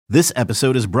This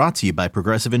episode is brought to you by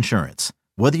Progressive Insurance.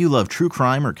 Whether you love true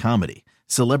crime or comedy,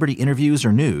 celebrity interviews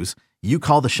or news, you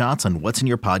call the shots on what's in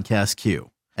your podcast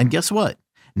queue. And guess what?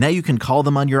 Now you can call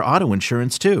them on your auto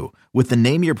insurance too with the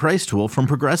Name Your Price tool from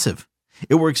Progressive.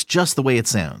 It works just the way it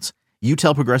sounds. You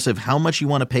tell Progressive how much you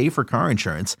want to pay for car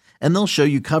insurance, and they'll show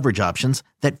you coverage options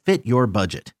that fit your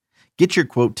budget. Get your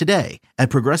quote today at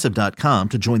Progressive.com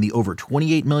to join the over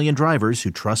 28 million drivers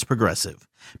who trust Progressive.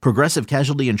 Progressive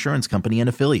Casualty Insurance Company and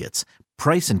Affiliates.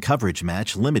 Price and coverage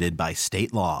match limited by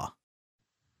state law.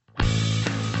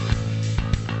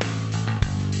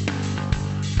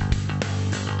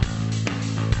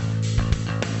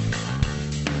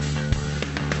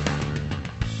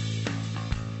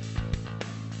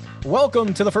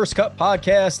 Welcome to the First Cut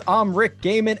Podcast. I'm Rick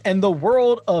Gaiman, and the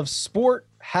world of sport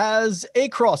has a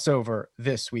crossover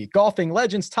this week. Golfing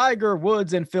legends Tiger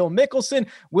Woods and Phil Mickelson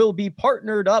will be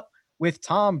partnered up with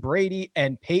Tom Brady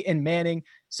and Peyton Manning.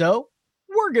 So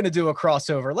we're going to do a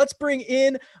crossover. Let's bring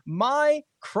in my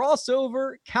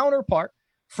crossover counterpart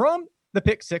from the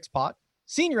Pick Six Pod,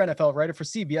 senior NFL writer for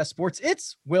CBS Sports.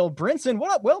 It's Will Brinson.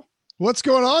 What up, Will? What's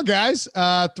going on, guys?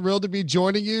 Thrilled to be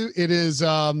joining you. It is,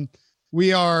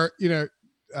 we are,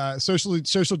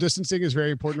 social distancing is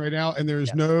very important right now. And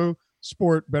there's no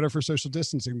sport better for social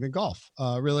distancing than golf.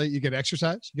 Really, you get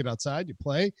exercise, you get outside, you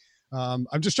play. I'm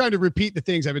just trying to repeat the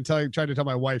things I've been trying to tell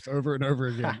my wife over and over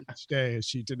again each day as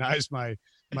she denies my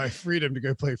freedom to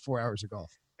go play 4 hours of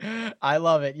golf. I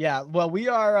love it. Yeah. Well,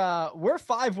 we're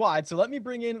five wide. So let me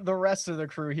bring in the rest of the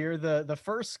crew here. The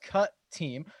First Cut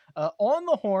team on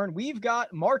the horn. We've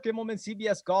got Mark Immelman,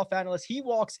 CBS golf analyst. He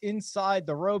walks inside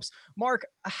the ropes. Mark,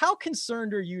 how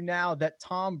concerned are you now that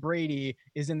Tom Brady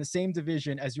is in the same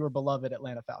division as your beloved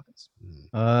Atlanta Falcons?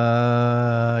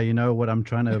 You know what? I'm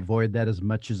trying to avoid that as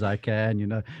much as I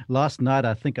can. Last night,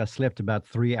 I think I slept about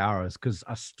 3 hours because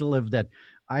I still have that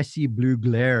icy blue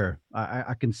glare.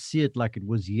 I can see it like it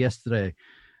was yesterday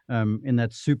in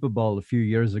that Super Bowl a few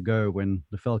years ago when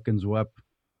the Falcons were up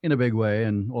in a big way,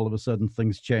 and all of a sudden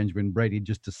things changed when Brady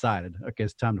just decided, okay,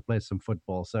 it's time to play some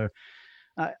football. So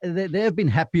there have been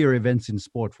happier events in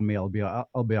sport for me. I'll be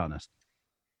honest.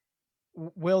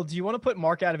 Will, do you want to put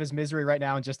Mark out of his misery right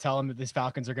now and just tell him that these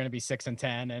Falcons are going to be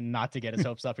 6-10 and not to get his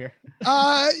hopes up here?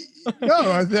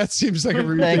 No, that seems like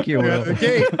a thank you, Will. Just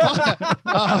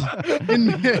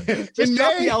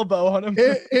drop the elbow on him.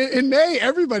 In May,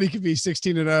 everybody could be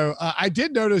 16-0. I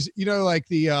did notice, like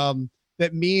the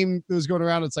that meme that was going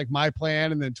around. It's like my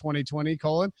plan and then 2020 :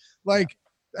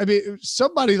 I mean,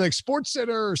 somebody like Sports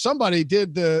Center or somebody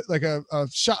did the like a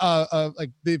shot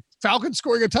like the Falcons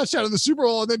scoring a touchdown in the Super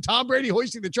Bowl and then Tom Brady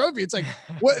hoisting the trophy. It's like,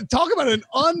 what? Talk about an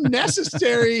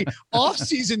unnecessary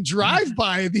offseason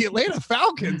drive-by of the Atlanta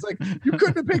Falcons. Like, you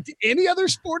couldn't have picked any other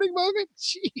sporting moment.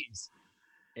 Jeez.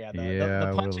 Yeah,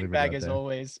 the punching bag is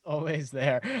always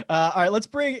there. All right, let's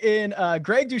bring in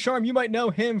Greg Ducharme. You might know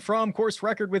him from Course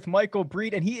Record with Michael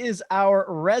Breed, and he is our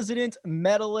resident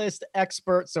medalist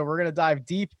expert. So we're going to dive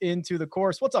deep into the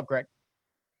course. What's up, Greg?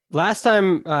 Last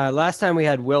time we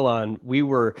had Will on, we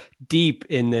were deep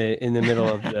in the middle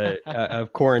of the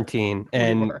of quarantine,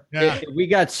 and we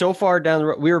got so far down the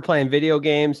road. We were playing video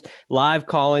games, live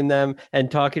calling them,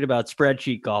 and talking about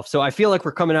spreadsheet golf. So I feel like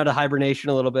we're coming out of hibernation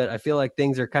a little bit. I feel like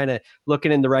things are kind of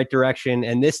looking in the right direction,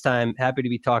 and this time, happy to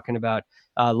be talking about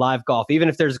live golf, even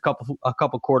if there's a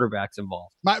couple quarterbacks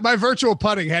involved. My virtual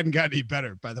putting hadn't gotten any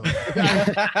better, by the way.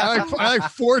 I like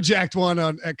four-jacked one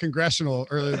at Congressional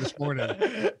earlier this morning.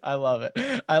 I love it.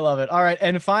 All right.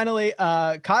 And finally,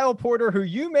 Kyle Porter, who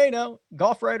you may know,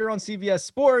 golf writer on CBS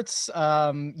Sports.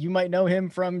 You might know him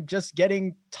from just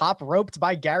getting top roped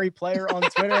by Gary Player on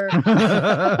Twitter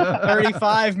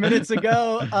 35 minutes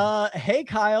ago. Hey,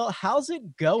 Kyle, how's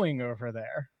it going over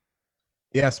there?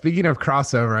 Yeah, speaking of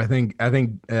crossover, I think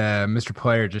Mr.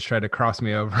 Player just tried to cross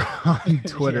me over on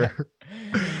Twitter.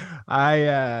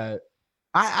 I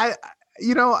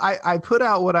put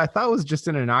out what I thought was just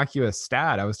an innocuous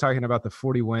stat. I was talking about the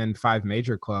 40-win 5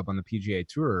 major club on the PGA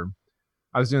Tour.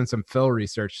 I was doing some Phil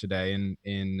research today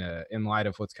in light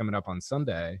of what's coming up on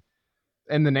Sunday.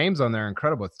 And the names on there are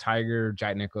incredible. It's Tiger,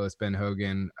 Jack Nicklaus, Ben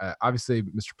Hogan. Obviously,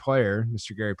 Mr.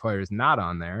 Gary Player is not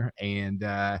on there. And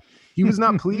he was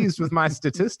not pleased with my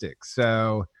statistics.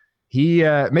 So he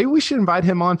maybe we should invite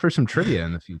him on for some trivia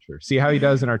in the future. See how he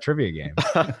does in our trivia game.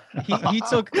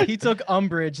 He took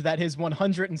umbrage that his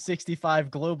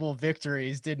 165 global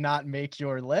victories did not make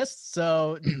your list.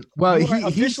 So well, he's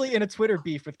officially in a Twitter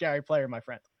beef with Gary Player, my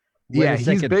friend. Yeah,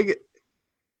 he's big.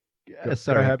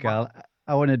 Sorry, Kyle.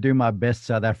 I want to do my best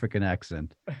South African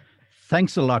accent.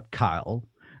 Thanks a lot, Kyle.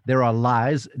 There are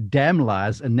lies, damn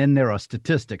lies, and then there are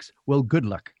statistics. Well, good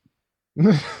luck.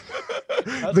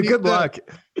 The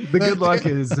good luck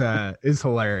is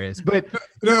hilarious. But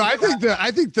no, I think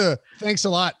the thanks a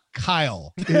lot,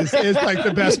 Kyle is like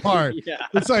the best part. Yeah.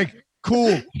 It's like,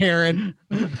 cool, Karen.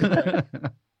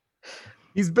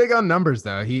 He's big on numbers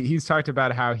though. He's talked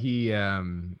about how he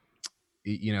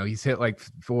he's hit like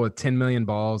 10 million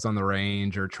balls on the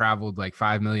range or traveled like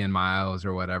 5 million miles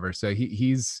or whatever. So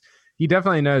he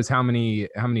definitely knows how many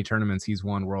tournaments he's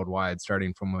won worldwide,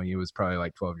 starting from when he was probably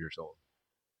like 12 years old.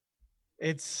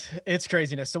 It's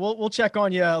craziness. So we'll check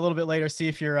on you a little bit later, see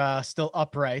if you're still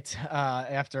upright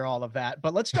after all of that.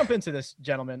 But let's jump into this,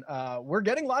 gentlemen. We're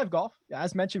getting live golf.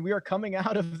 As mentioned, we are coming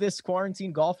out of this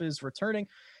quarantine. Golf is returning.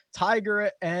 Tiger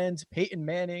and Peyton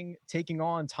Manning taking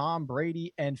on Tom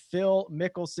Brady and Phil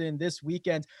Mickelson this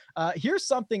weekend. Here's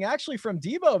something actually from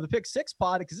Devo of the Pick Six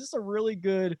pod, because this is a really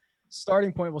good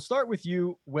starting point. We'll start with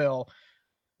you, Will.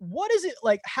 What is it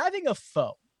like having a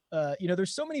foe?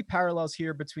 There's so many parallels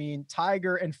here between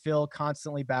Tiger and Phil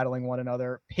constantly battling one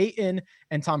another, Peyton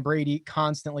and Tom Brady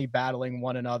constantly battling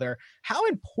one another. How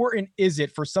important is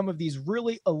it for some of these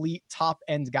really elite top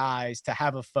end guys to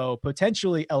have a foe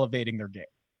potentially elevating their game?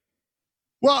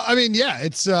 Well, I mean, yeah,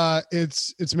 it's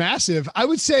massive. I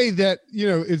would say that,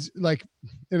 it's like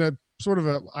in a sort of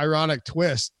an ironic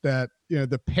twist that,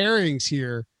 the pairings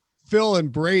here, Phil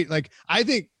and Brady, like I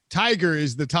think Tiger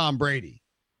is the Tom Brady.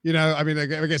 I mean,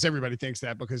 I guess everybody thinks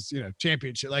that because,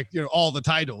 championship, like, all the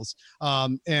titles.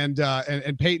 And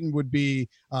Peyton would be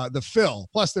the Phil.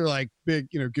 Plus they're like big,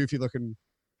 goofy looking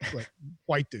like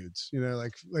white dudes, and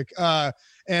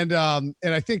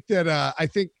I think that I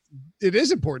think it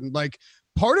is important. Like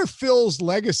part of Phil's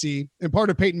legacy and part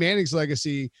of Peyton Manning's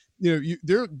legacy,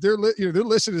 they're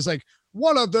listed as like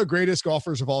one of the greatest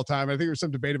golfers of all time. I think there's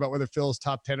some debate about whether Phil's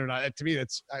top 10 or not. To me, I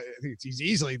think he's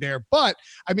easily there. But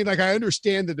I mean, like, I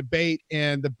understand the debate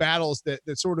and the battles that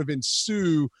sort of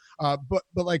ensue. But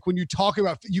like when you talk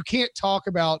about, you can't talk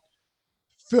about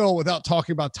Phil without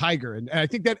talking about Tiger. And I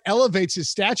think that elevates his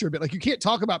stature a bit. Like you can't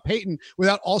talk about Peyton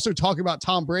without also talking about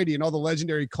Tom Brady and all the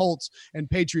legendary Colts and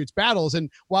Patriots battles.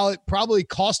 And while it probably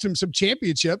cost him some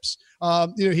championships,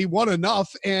 he won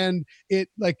enough. And it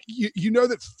like,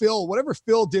 that Phil, whatever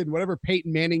Phil did, whatever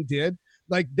Peyton Manning did,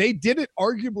 like they did it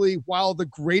arguably while the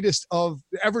greatest of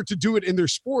ever to do it in their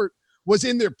sport was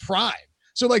in their prime.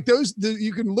 So like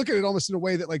you can look at it almost in a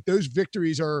way that like those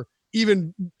victories are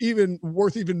even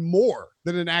worth even more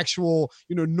than an actual,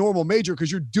 normal major,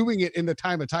 because you're doing it in the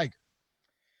time of Tiger.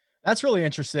 That's really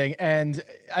interesting. And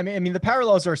I mean, the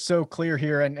parallels are so clear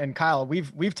here. And Kyle,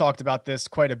 we've talked about this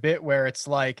quite a bit, where it's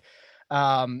like,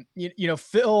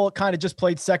 Phil kind of just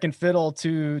played second fiddle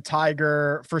to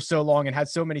Tiger for so long and had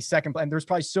so many and there's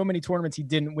probably so many tournaments he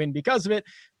didn't win because of it.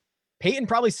 Peyton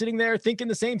probably sitting there thinking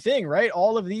the same thing, right?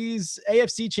 All of these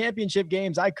AFC championship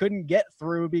games I couldn't get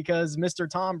through because Mr.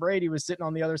 Tom Brady was sitting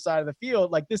on the other side of the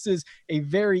field. Like this is a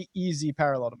very easy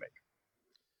parallel to make.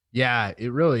 Yeah,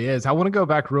 it really is. I want to go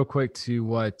back real quick to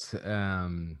what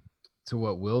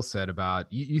Will said about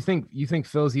you think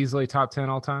Phil's easily top 10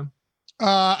 all time?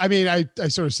 I mean, I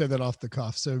sort of said that off the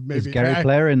cuff, so maybe is Gary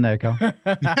Player in there, Carl?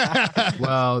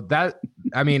 Well,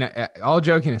 all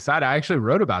joking aside, I actually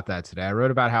wrote about that today. I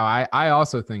wrote about how I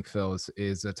also think Phil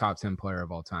is a top 10 player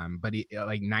of all time, but he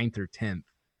like 9th or 10th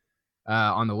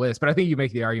on the list. But I think you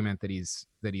make the argument that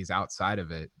he's outside of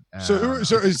it. So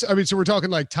we're talking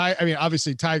like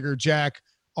obviously Tiger, Jack,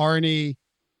 Arnie.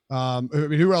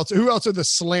 Who else are the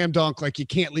slam dunk? Like you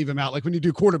can't leave him out. Like when you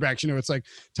do quarterbacks, it's like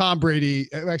Tom Brady.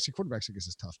 Actually, quarterbacks I guess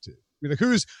is tough too. I mean, like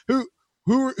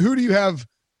who do you have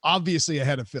obviously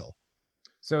ahead of Phil?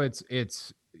 So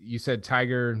it's you said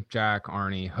Tiger, Jack,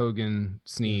 Arnie, Hogan,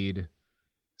 Snead,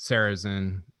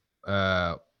 Sarazen,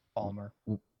 Palmer.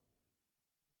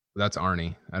 That's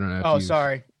Arnie. I don't know. Oh,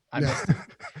 sorry. I missed it.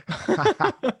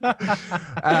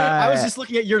 I was just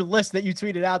looking at your list that you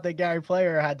tweeted out that Gary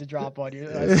Player had to drop on you.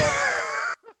 I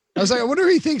was like, I wonder who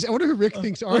Rick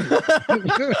thinks Arnie. So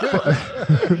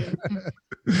good,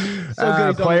 he's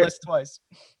on the list twice.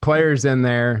 Players in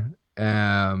there.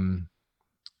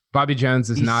 Bobby Jones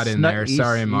is not in there.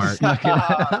 Sorry, Mark.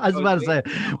 I was about to say,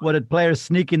 what did players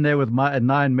sneak in there with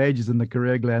 9 majors in the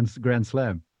career Grand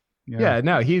Slam? Yeah,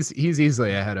 no, he's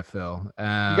easily ahead of Phil. You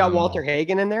got Walter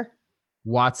Hagen in there?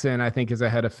 Watson, I think, is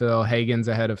ahead of Phil. Hagen's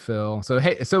ahead of Phil. So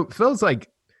Phil's like,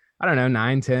 I don't know,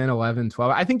 9, 10, 11,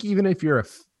 12. I think even if you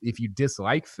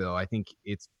dislike Phil, I think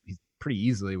he's pretty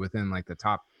easily within like the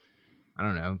top, I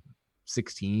don't know,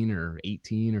 16 or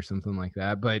 18 or something like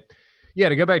that. But yeah,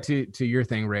 to go back to your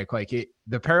thing, Rick, like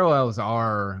the parallels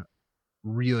are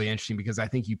really interesting because I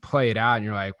think you play it out and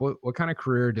you're like, what kind of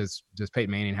career does Peyton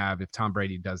Manning have if Tom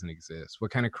Brady doesn't exist? What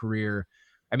kind of career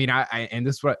I mean, and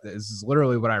this is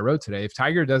literally what I wrote today. If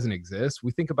Tiger doesn't exist,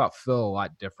 we think about Phil a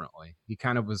lot differently. He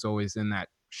kind of was always in that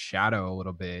shadow a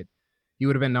little bit. He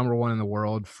would have been number one in the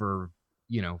world for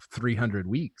 300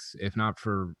 weeks, if not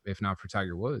for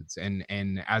Tiger Woods. And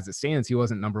as it stands, he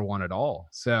wasn't number one at all.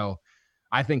 So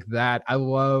I think that I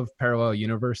love parallel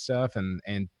universe stuff,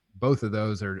 and both of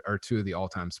those are two of the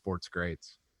all-time sports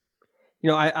greats.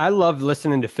 I love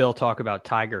listening to Phil talk about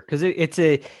Tiger because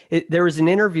there was an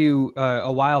interview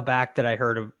a while back that I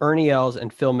heard of Ernie Els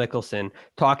and Phil Mickelson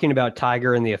talking about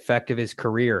Tiger and the effect of his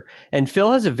career. And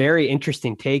Phil has a very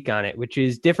interesting take on it, which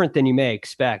is different than you may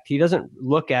expect. He doesn't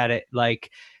look at it like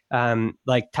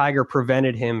Tiger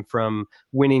prevented him from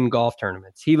winning golf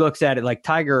tournaments. He looks at it like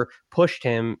Tiger pushed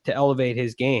him to elevate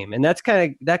his game. And that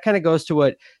kind of goes to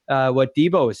what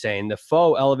Debo was saying. The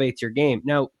foe elevates your game.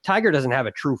 Now, Tiger doesn't have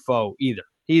a true foe either.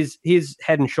 He's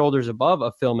head and shoulders above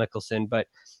a Phil Mickelson. But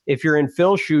if you're in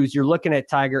Phil's shoes, you're looking at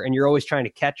Tiger and you're always trying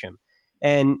to catch him.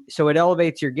 And so it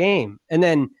elevates your game. And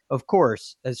then, of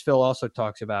course, as Phil also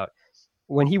talks about,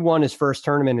 when he won his first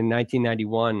tournament in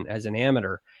 1991 as an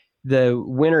amateur, the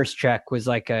winner's check was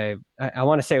like I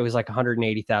want to say it was like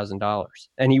 $180,000.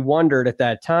 And he wondered at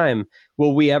that time,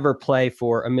 will we ever play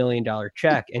for $1 million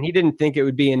check? And he didn't think it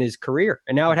would be in his career.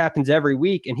 And now it happens every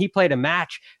week. And he played a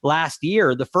match last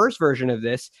year, the first version of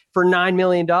this, for $9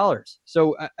 million.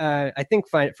 So I think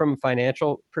from a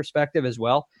financial perspective as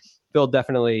well, Phil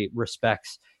definitely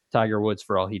respects Tiger Woods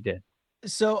for all he did.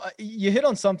 So you hit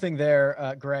on something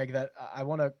there, Greg, that I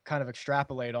want to kind of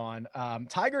extrapolate on.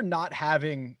 Tiger not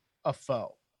having a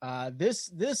foe.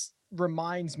 This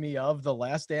reminds me of the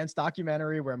Last Dance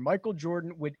documentary where Michael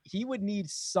Jordan would need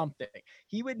something.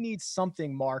 He would need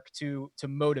something, Mark, to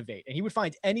motivate, and he would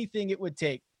find anything it would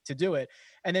take to do it.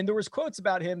 And then there was quotes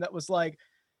about him that was like,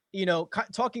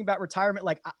 talking about retirement,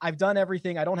 like, I've done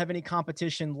everything. I don't have any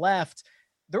competition left.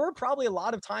 There were probably a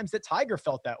lot of times that Tiger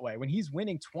felt that way when he's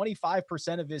winning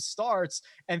 25% of his starts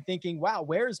and thinking, wow,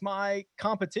 where's my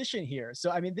competition here?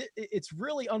 So, I mean, it's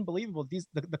really unbelievable,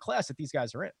 the class that these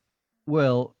guys are in.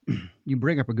 Well, you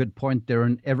bring up a good point there,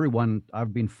 and everyone,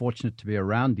 I've been fortunate to be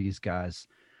around these guys.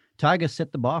 Tiger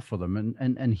set the bar for them,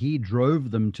 and he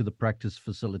drove them to the practice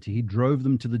facility. He drove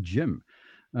them to the gym,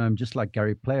 just like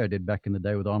Gary Player did back in the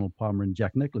day with Arnold Palmer and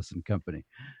Jack Nicklaus and company.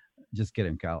 Just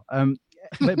kidding, Kyle.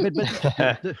 But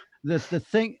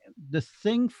the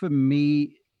thing for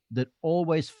me that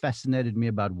always fascinated me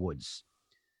about Woods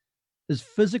is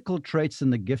physical traits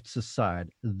and the gifts aside.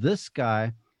 This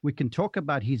guy, we can talk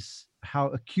about how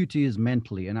acute he is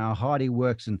mentally and how hard he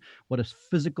works and what a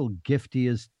physical gift he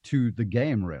is to the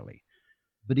game, really.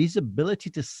 But his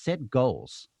ability to set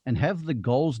goals and have the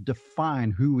goals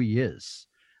define who he is,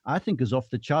 I think is off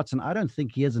the charts. And I don't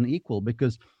think he has an equal,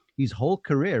 because his whole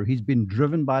career, he's been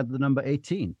driven by the number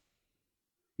 18.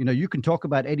 You can talk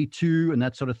about 82 and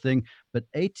that sort of thing, but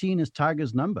 18 is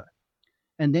Tiger's number.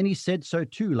 And then he said so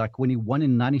too, like when he won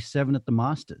in 97 at the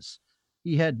Masters,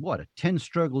 he had a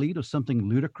 10-stroke lead or something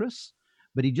ludicrous,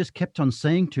 but he just kept on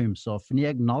saying to himself, and he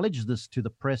acknowledged this to the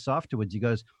press afterwards. He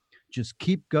goes, just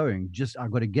keep going.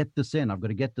 I've got to get this in. I've got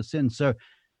to get this in. So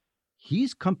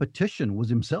his competition was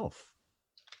himself.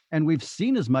 And we've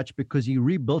seen as much because he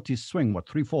rebuilt his swing,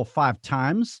 3, 4, 5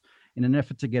 times in an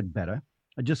effort to get better.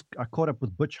 I caught up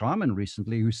with Butch Harmon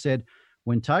recently, who said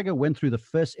when Tiger went through the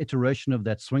first iteration of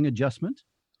that swing adjustment,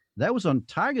 that was on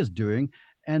Tiger's doing,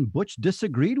 and Butch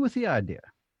disagreed with the idea.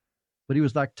 But he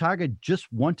was like, Tiger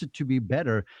just wanted to be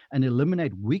better and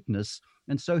eliminate weakness,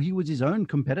 and so he was his own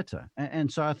competitor. And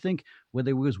so I think whether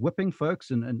he was whipping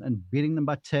folks and beating them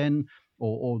by 10,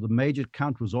 or the major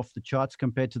count was off the charts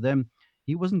compared to them,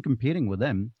 he wasn't competing with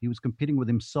them. He was competing with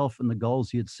himself and the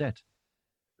goals he had set.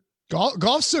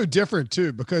 Golf's so different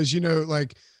too, because,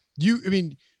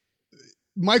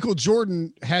 Michael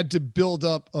Jordan had to build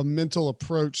up a mental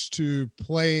approach to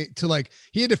play,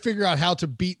 he had to figure out how to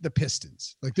beat the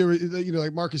Pistons. Like there were,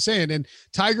 like Mark is saying, and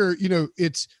Tiger,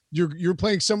 it's, you're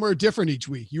playing somewhere different each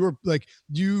week.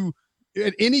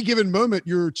 At any given moment,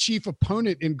 your chief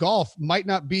opponent in golf might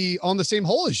not be on the same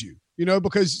hole as you,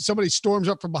 because somebody storms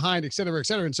up from behind, et cetera, et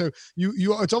cetera. And so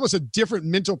it's almost a different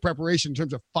mental preparation in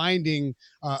terms of finding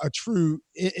a true,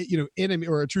 enemy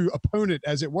or a true opponent,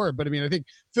 as it were. But I think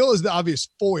Phil is the obvious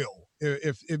foil,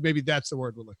 if maybe that's the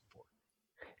word we're looking for.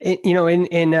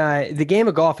 In the game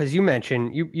of golf, as you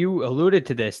mentioned, you alluded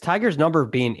to this, Tiger's number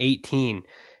being 18.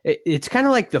 It's kind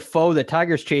of like the foe that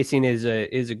Tiger's chasing is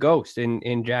a ghost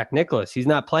in Jack Nicklaus. He's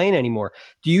not playing anymore.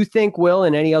 Do you think, Will,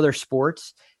 in any other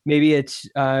sports, maybe it's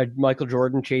Michael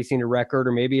Jordan chasing a record,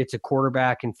 or maybe it's a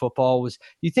quarterback in football. Do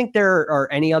you think there are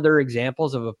any other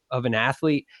examples of an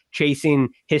athlete chasing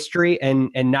history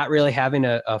and not really having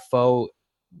a foe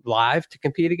live to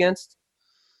compete against?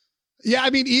 Yeah,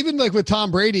 I mean, even like with Tom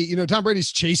Brady, Tom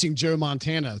Brady's chasing Joe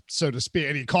Montana, so to speak,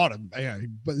 and he caught him. Yeah,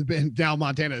 but now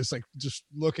Montana is like just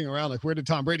looking around, like, where did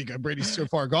Tom Brady go? Brady's so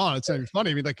far gone. It's not even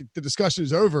funny. I mean, like, the discussion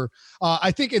is over.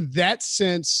 I think in that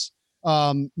sense,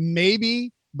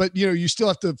 maybe, but you still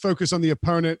have to focus on the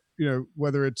opponent.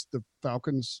 Whether it's the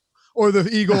Falcons or the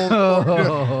Eagles, or,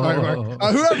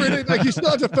 whoever it is, like, you still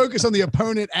have to focus on the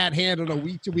opponent at hand on a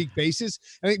week-to-week basis.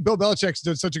 I think Bill Belichick's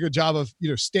done such a good job of,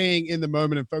 staying in the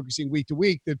moment and focusing week to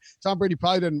week that Tom Brady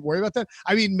probably doesn't worry about that.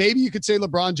 I mean, maybe you could say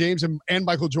LeBron James and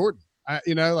Michael Jordan,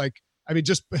 and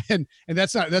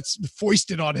that's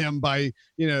foisted on him by,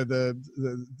 the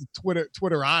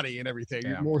Twitterati and everything,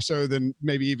 more so than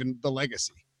maybe even the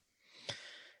legacy.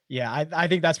 Yeah, I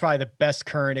think that's probably the best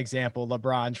current example.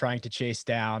 LeBron trying to chase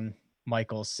down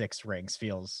Michael's 6 rings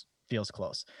feels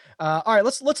close. All right,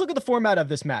 let's look at the format of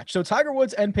this match. So Tiger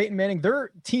Woods and Peyton Manning,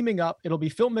 they're teaming up. It'll be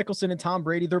Phil Mickelson and Tom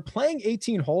Brady. They're playing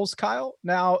 18 holes, Kyle.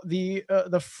 Now the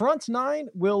front 9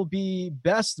 will be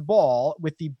best ball,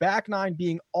 with the back 9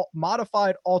 being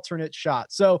modified alternate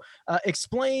shot. So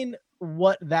explain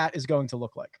what that is going to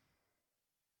look like.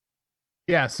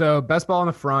 Yeah, so best ball in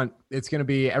the front, it's going to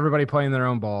be everybody playing their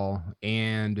own ball,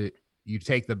 and you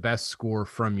take the best score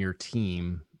from your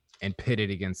team and pit it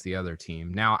against the other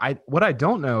team. Now, what I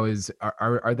don't know is,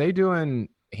 are they doing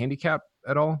handicap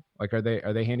at all? Like, are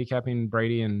they handicapping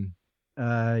Brady and?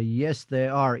 Yes, they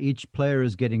are. Each player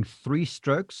is getting 3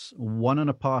 strokes, 1 on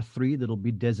a par 3 that'll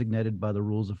be designated by the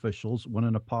rules officials, 1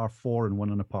 on a par 4, and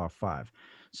 1 on a par 5.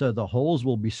 So the holes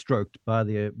will be stroked by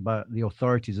the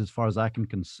authorities, as far as I can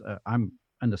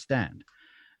understand.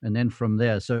 And then from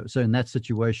there, so in that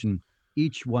situation,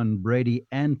 each one, Brady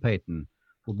and Peyton,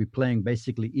 will be playing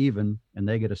basically even, and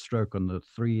they get a stroke on the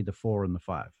 3, the 4, and the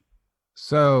 5.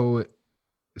 So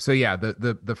yeah,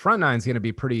 the front 9 is going to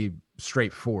be pretty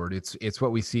straightforward. It's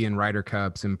what we see in Ryder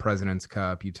Cups and President's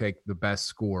Cup. You take the best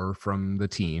score from the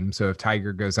team. So if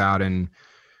Tiger goes out and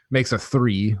makes a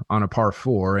 3 on a par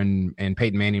 4 and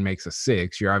Peyton Manning makes a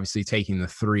 6, you're obviously taking the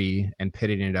 3 and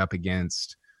pitting it up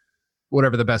against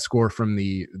whatever the best score from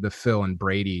the Phil and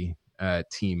Brady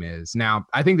team is. Now,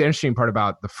 I think the interesting part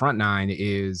about the front 9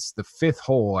 is the 5th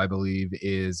hole, I believe,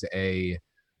 is a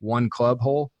 1 club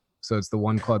hole. So it's the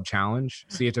 1 club challenge.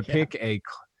 So you have to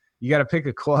you got to pick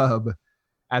a club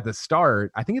at the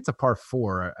start. I think it's a par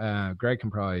 4. Greg can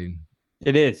probably.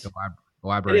 It is.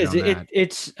 Elaborate on that.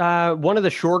 It's one of the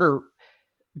shorter,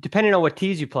 depending on what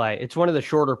tees you play, it's one of the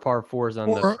shorter par 4s on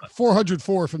the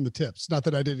 404 from the tips. Not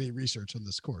that I did any research on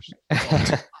this course.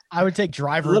 I would take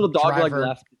driver. A little dog leg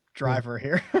left. Driver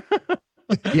here.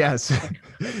 Yes.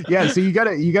 Yeah. So you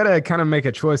gotta kind of make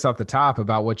a choice off the top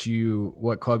about what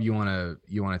club you want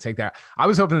to take there. I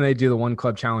was hoping they'd do the 1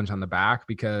 club challenge on the back,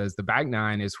 because the back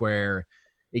 9 is where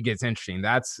it gets interesting.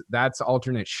 That's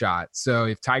alternate shot. So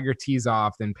if Tiger tees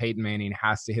off, then Peyton Manning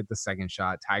has to hit the 2nd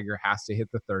shot. Tiger has to hit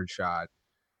the 3rd shot,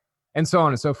 and so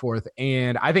on and so forth.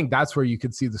 And I think that's where you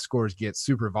could see the scores get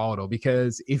super volatile,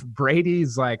 because if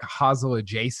Brady's like Hosel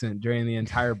adjacent during the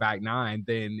entire back 9,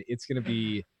 then it's going to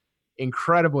be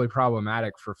incredibly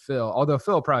problematic for Phil. Although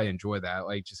Phil will probably enjoy that,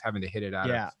 like just having to hit it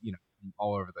out of,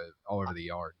 all over the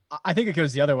yard. I think it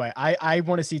goes the other way. I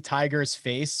want to see Tiger's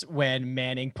face when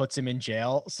Manning puts him in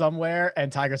jail somewhere,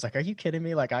 and Tiger's like, "Are you kidding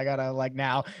me? Like, I gotta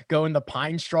now go in the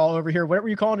pine straw over here." What were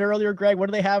you calling it earlier, Greg? What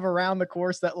do they have around the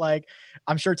course that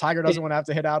I'm sure Tiger doesn't want to have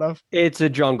to hit out of? It's a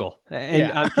jungle,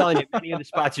 and I'm telling you, many of the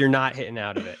spots you're not hitting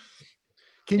out of it.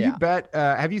 Can you bet?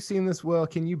 Have you seen this, Will?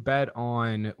 Can you bet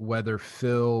on whether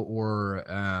Phil or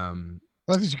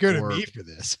I thought you go to me for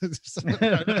this.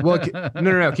 Well,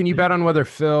 no. Can you bet on whether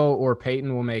Phil or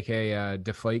Peyton will make a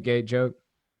Deflategate joke?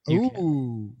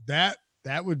 Ooh, that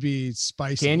would be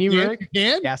spicy. Can you, Rick? You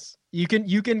can? Yes, you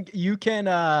can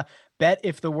bet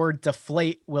if the word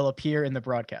deflate will appear in the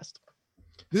broadcast.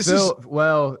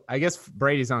 Well, I guess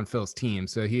Brady's on Phil's team,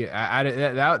 so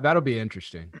that'll be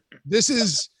interesting. This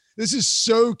is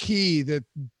so key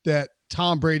that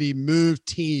Tom Brady moved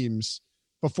teams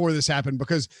before this happened,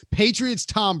 because Patriots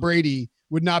Tom Brady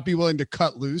would not be willing to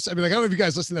cut loose. I mean, I don't know if you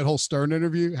guys listened to that whole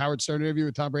Howard Stern interview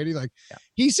with Tom Brady.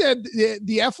 He said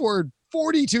the F word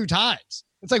 42 times.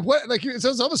 It's like, what? Like, it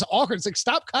sounds almost awkward. It's like,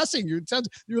 stop cussing. You're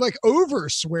like over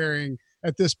swearing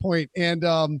at this point. And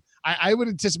I would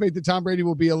anticipate that Tom Brady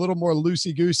will be a little more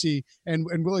loosey goosey and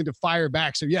willing to fire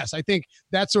back. So yes, I think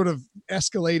that sort of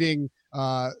escalating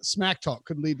smack talk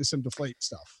could lead to some deflate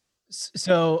stuff.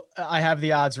 So I have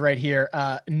the odds right here.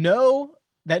 No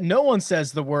one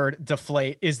says the word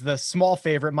deflate is the small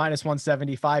favorite,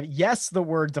 -175. Yes, the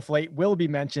word deflate will be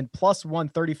mentioned,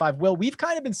 +135. Will, we've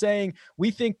kind of been saying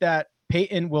we think that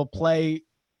Peyton will play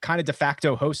kind of de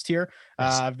facto host here.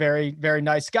 Yes. Very, very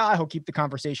nice guy. He'll keep the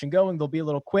conversation going. There'll be a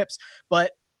little quips,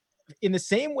 but in the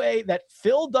same way that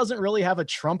Phil doesn't really have a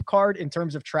trump card in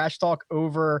terms of trash talk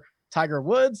over Tiger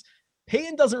Woods,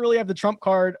 Peyton doesn't really have the trump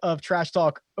card of trash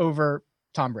talk over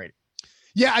Tom Brady.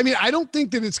 Yeah, I mean, I don't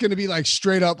think that it's going to be like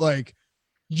straight up like,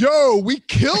 yo, we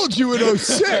killed you in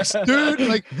 06, dude.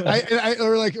 Like,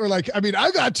 I mean,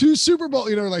 I got 2 Super Bowl,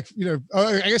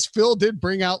 I guess Phil did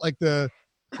bring out like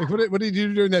what did he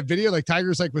do during that video? Like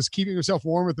Tiger's like was keeping himself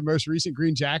warm with the most recent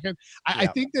green jacket. I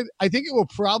think it will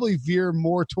probably veer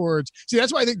more towards, see,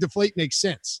 that's why I think deflate makes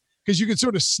sense, because you could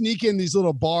sort of sneak in these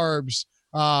little barbs,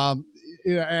 and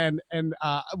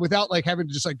without like having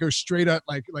to just like go straight up,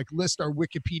 like list our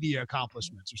Wikipedia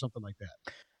accomplishments or something like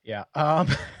that. Yeah.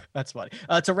 That's funny.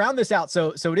 To round this out.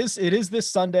 So it is this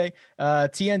Sunday,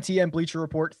 TNT and Bleacher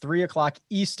Report, 3:00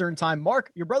 Eastern time.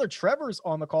 Mark, your brother Trevor's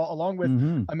on the call along with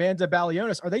Amanda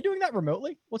Balionis. Are they doing that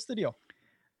remotely? What's the deal?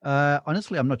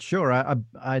 Honestly, I'm not sure.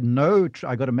 I know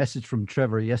I got a message from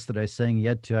Trevor yesterday saying he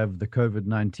had to have the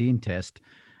COVID-19 test.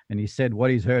 And he said what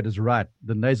he's heard is right.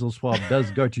 The nasal swab does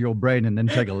go to your brain and then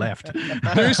take a left.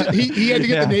 He had to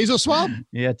get the nasal swab?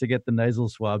 He had to get the nasal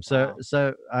swab.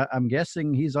 So I'm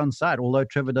guessing he's on site, although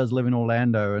Trevor does live in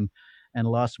Orlando, and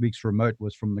last week's remote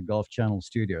was from the Golf Channel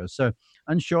studio. So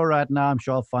unsure right now. I'm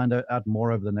sure I'll find out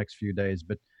more over the next few days.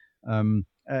 But I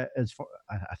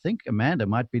think Amanda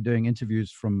might be doing interviews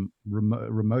from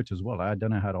remote as well. I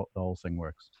don't know how the whole thing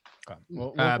works. Okay.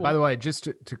 By the way, just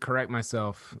to correct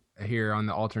myself here on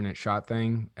the alternate shot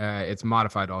thing, it's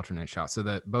modified alternate shot, so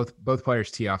that both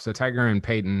players tee off. So Tiger and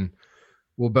Peyton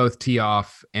will both tee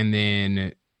off, and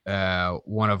then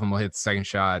one of them will hit the second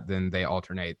shot. Then they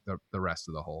alternate the rest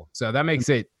of the hole. So that makes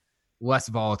it less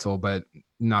volatile, but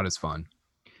not as fun.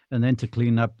 And then to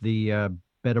clean up the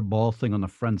better ball thing on the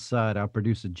front side, our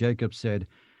producer Jacob said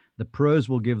the pros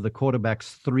will give the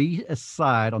quarterbacks 3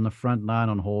 aside on the front 9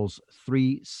 on holes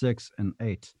 3, 6, and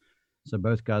 8. So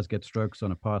both guys get strokes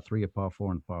on a par 3, a par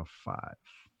 4, and par 5.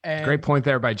 And great point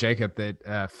there by Jacob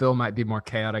that Phil might be more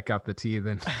chaotic up the tee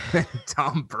than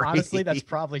Tom Brady. Honestly, that's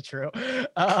probably true.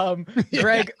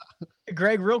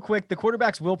 Greg, real quick, the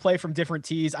quarterbacks will play from different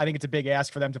tees. I think it's a big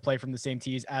ask for them to play from the same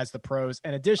tees as the pros.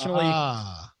 And additionally,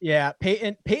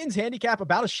 Peyton's handicap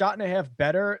about a shot and a half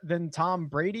better than Tom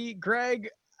Brady. Greg,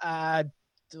 1,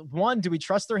 do we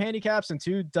trust their handicaps? And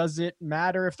 2, does it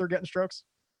matter if they're getting strokes?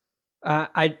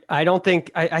 I don't think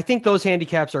I think those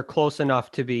handicaps are close enough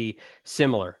to be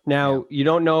similar. Now, you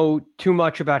don't know too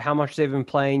much about how much they've been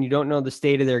playing. You don't know the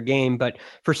state of their game, but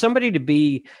for somebody to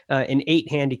be an 8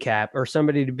 handicap or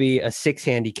somebody to be a 6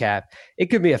 handicap,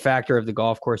 it could be a factor of the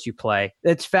golf course you play.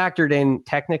 It's factored in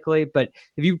technically, but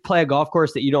if you play a golf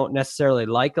course that you don't necessarily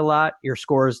like a lot, your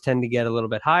scores tend to get a little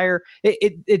bit higher.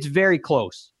 It's very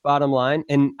close, bottom line,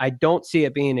 and I don't see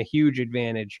it being a huge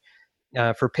advantage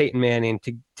for Peyton Manning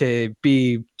to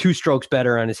be 2 strokes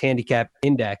better on his handicap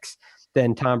index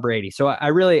than Tom Brady. So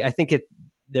I think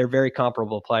they're very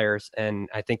comparable players, and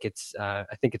I think it's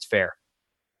fair.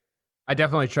 I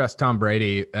definitely trust Tom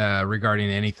Brady regarding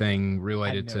anything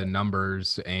related to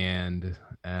numbers and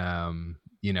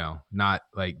not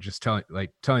like just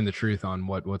telling the truth on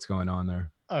what's going on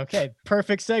there. Okay,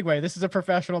 perfect segue. This is a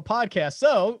professional podcast.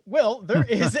 So, Will, there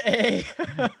is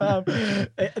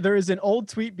there is an old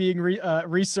tweet being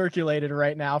recirculated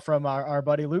right now from our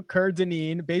buddy Luke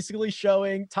Kerr-Dineen, basically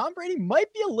showing Tom Brady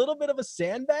might be a little bit of a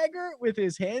sandbagger with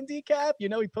his handicap. He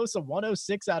posts a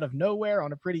 106 out of nowhere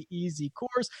on a pretty easy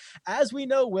course. As we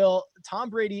know, Will, Tom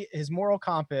Brady, his moral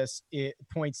compass, it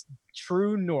points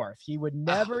true north. He would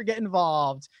never get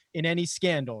involved in any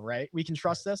scandal, right? We can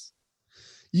trust this?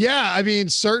 Yeah, I mean,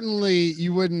 certainly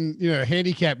you wouldn't,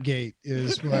 handicap gate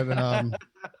is what,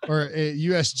 or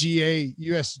USGA,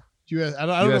 US, I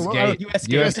don't know.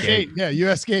 US gate. Yeah,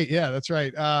 US gate. Yeah, that's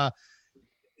right.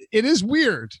 It is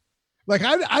weird. Like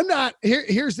I'm not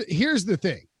here's the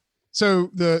thing. So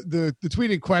the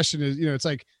tweet in question is, it's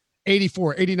like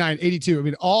 84, 89, 82. I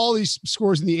mean, all these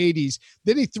scores in the 80s.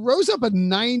 Then he throws up a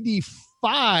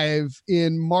 95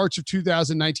 in March of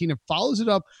 2019 and follows it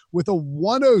up with a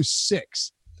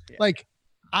 106. Yeah. Like,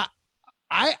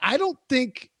 I don't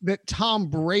think that Tom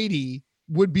Brady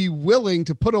would be willing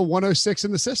to put a 106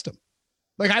 in the system.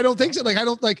 Like, I don't think so. Like, I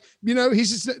don't like,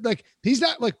 he's just like, he's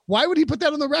not like, why would he put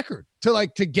that on the record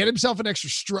to get himself an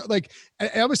extra stroke? Like,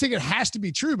 I almost think it has to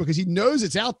be true because he knows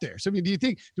it's out there. So, I mean,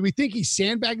 do we think he's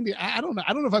sandbagging? I don't know.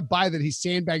 I don't know if I buy that he's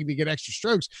sandbagging to get extra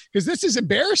strokes because this is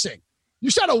embarrassing.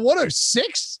 You shot a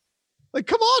 106? Like,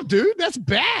 come on, dude. That's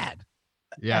bad.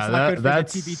 Yeah, that's not good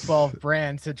for the TB12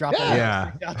 brand to drop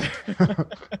that out there.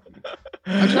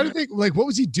 I'm trying to think, like, what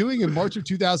was he doing in March of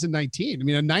 2019? I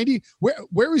mean, a 90,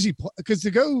 where was he? Because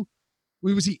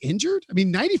was he injured? I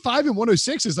mean, 95 and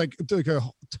 106 is like a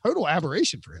total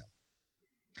aberration for him.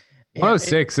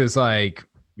 106 is like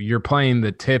you're playing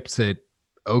the tips at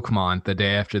Oakmont the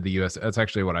day after the US. That's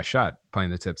actually what I shot, playing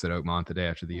the tips at Oakmont the day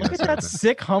after the US. Look at that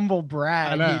sick, humble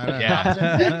brag. I know.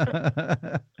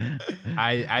 Yeah.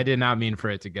 I did not mean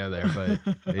for it to go there, but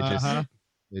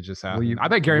it just happened. I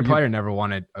bet Gary Player never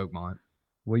won at Oakmont.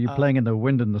 Were you playing in the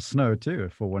wind and the snow too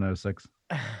for 106?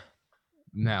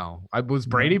 No. Was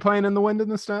Brady playing in the wind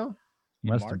and the snow?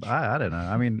 Must have, I don't know.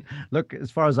 I mean, look, as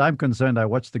far as I'm concerned, I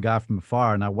watched the guy from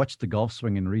afar and I watched the golf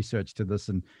swing and research to this,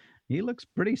 and he looks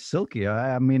pretty silky.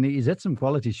 I mean, he's hit some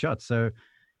quality shots, so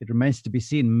it remains to be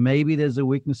seen. Maybe there's a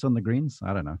weakness on the greens.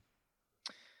 I don't know.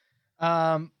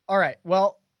 All right.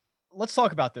 Well, let's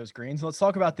talk about those greens. Let's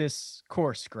talk about this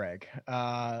course, Greg.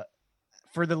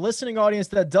 For the listening audience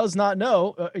that does not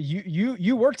know,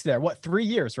 you worked there, 3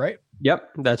 years, right? Yep,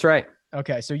 that's right.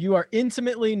 Okay, so you are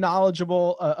intimately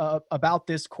knowledgeable about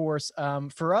this course.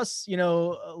 For us,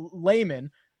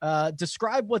 laymen,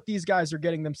 describe what these guys are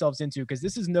getting themselves into, because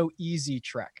this is no easy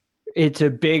trek. It's a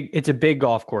big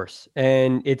golf course,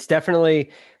 and it's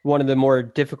definitely one of the more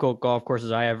difficult golf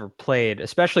courses I ever played,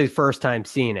 especially the first time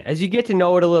seeing it. As you get to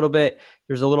know it a little bit,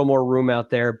 there's a little more room out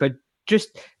there, but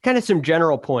just kind of some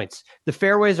general points. The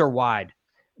fairways are wide,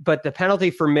 but the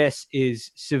penalty for miss is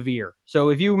severe. So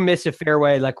if you miss a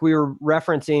fairway, like we were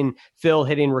referencing Phil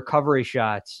hitting recovery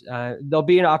shots, there'll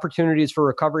be opportunities for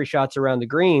recovery shots around the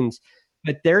greens,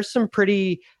 but there's some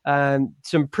pretty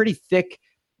thick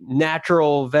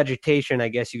natural vegetation, I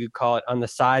guess you could call it, on the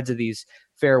sides of these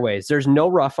fairways. There's no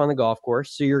rough on the golf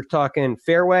course. So you're talking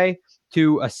fairway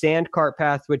to a sand cart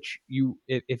path, which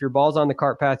if your ball's on the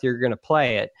cart path, you're going to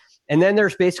play it. And then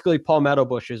there's basically palmetto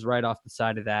bushes right off the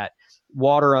side of that,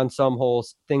 water on some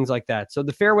holes, things like that. So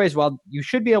the fairways, while you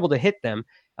should be able to hit them,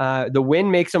 the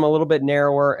wind makes them a little bit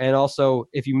narrower. And also,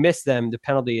 if you miss them, the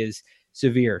penalty is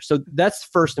severe. So that's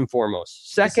first and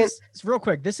foremost. Second, it's real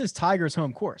quick. This is Tiger's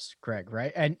home course, Craig,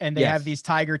 right? And they have these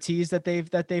Tiger tees that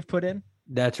they've put in.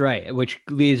 That's right, which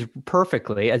leads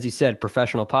perfectly, as you said,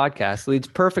 professional podcast, leads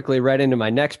perfectly right into my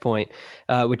next point,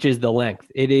 which is the length.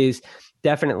 It is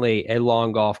definitely a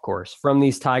long golf course. From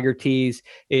these Tiger tees,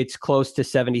 it's close to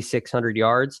 7,600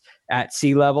 yards at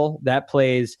sea level. That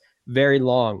plays very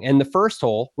long. And the first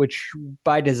hole, which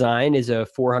by design is a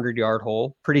 400-yard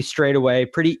hole, pretty straight away,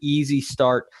 pretty easy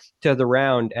start to the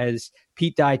round, as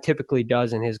Pete Dye typically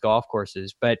does in his golf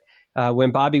courses. But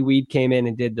when Bobby Weed came in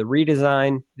and did the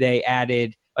redesign, they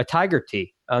added a Tiger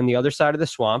tee on the other side of the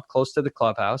swamp, close to the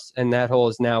clubhouse. And that hole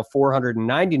is now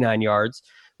 499 yards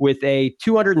with a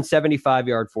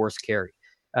 275-yard force carry.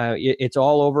 It's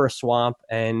all over a swamp,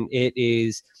 and it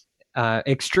is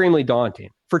extremely daunting.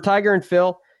 For Tiger and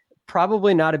Phil,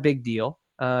 probably not a big deal,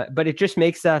 but it just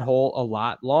makes that hole a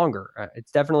lot longer.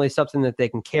 It's definitely something that they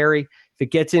can carry. If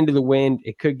it gets into the wind,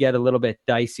 it could get a little bit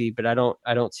dicey, but I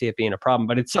don't see it being a problem.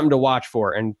 But it's something to watch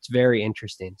for, and it's very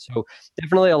interesting. So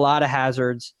definitely a lot of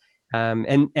hazards,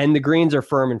 and the greens are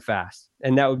firm and fast.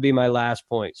 And that would be my last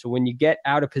point. So when you get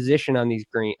out of position on these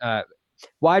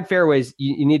wide fairways,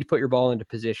 you need to put your ball into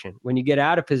position. When you get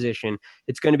out of position,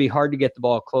 it's going to be hard to get the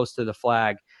ball close to the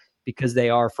flag because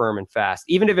they are firm and fast.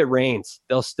 Even if it rains,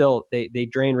 they'll still, they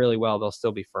drain really well. They'll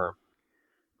still be firm.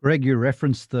 Greg, you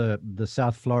referenced the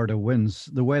South Florida winds.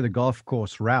 The way the golf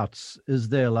course routes, is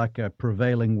there like a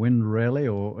prevailing wind really,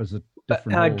 or is it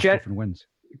different winds?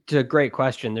 It's a great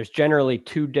question. There's generally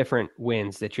two different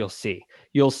winds that you'll see.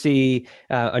 You'll see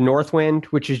a north wind,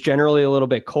 which is generally a little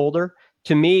bit colder.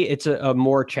 To me, it's a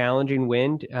more challenging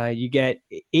wind. You get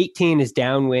 18 is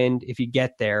downwind if you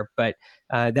get there, but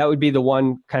that would be the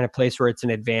one kind of place where it's an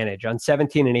advantage. On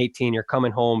 17 and 18, you're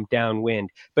coming home downwind.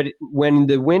 But when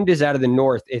the wind is out of the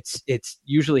north, it's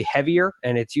usually heavier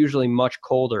and it's usually much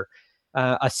colder.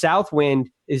 A south wind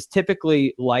is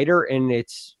typically lighter in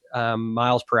its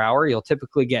miles per hour. You'll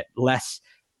typically get less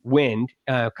wind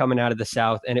coming out of the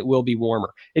south, and it will be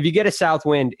warmer. If you get a south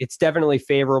wind, it's definitely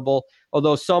favorable,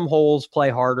 although some holes play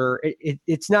harder.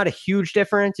 It's not a huge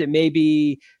difference. It may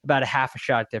be about a half a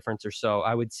shot difference or so,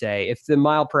 I would say, if the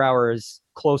mile per hour is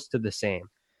close to the same.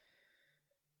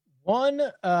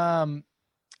 One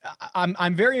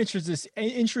I'm very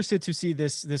interested to see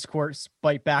this course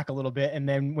bite back a little bit, and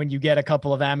then when you get a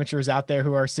couple of amateurs out there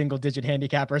who are single digit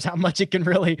handicappers, how much it can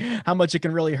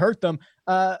really hurt them.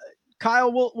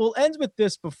 Kyle, we'll end with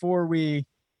this before we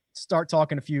start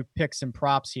talking a few picks and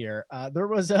props here. There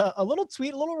was a little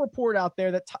tweet, a little report out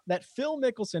there that Phil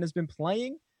Mickelson has been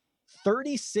playing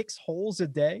 36 holes a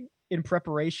day in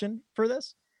preparation for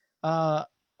this.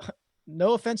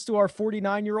 No offense to our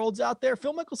 49-year-olds out there.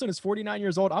 Phil Mickelson is 49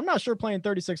 years old. I'm not sure playing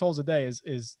 36 holes a day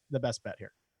is the best bet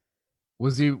here.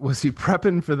 Was he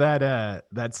prepping for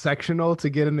that sectional to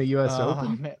get in the U.S.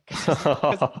 Open?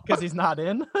 Because he's not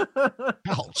in.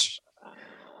 Ouch.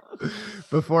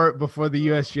 Before the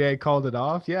USGA called it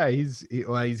off, yeah, he's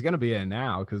going to be in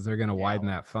now because they're going to widen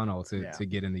that funnel to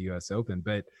get in the U.S. Open.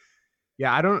 But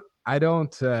yeah, I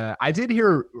did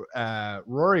hear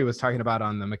Rory was talking about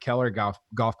on the McKellar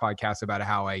golf podcast about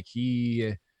how like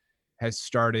he has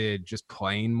started just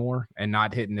playing more and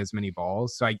not hitting as many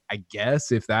balls. So I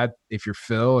guess if you're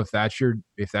Phil, if that's your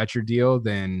deal,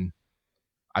 then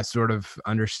I sort of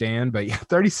understand. But yeah,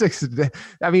 36.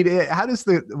 I mean,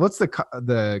 what's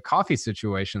the coffee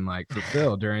situation like for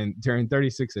Phil during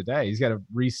 36 a day? He's got to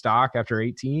restock after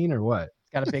 18 or what?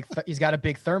 He's got a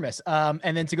big thermos.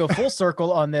 And then to go full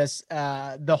circle on this,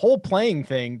 the whole playing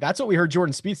thing, that's what we heard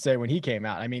Jordan Spieth say when he came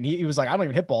out. I mean, he was like, I don't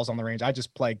even hit balls on the range. I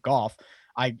just play golf.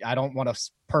 I don't want a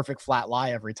perfect flat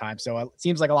lie every time. So it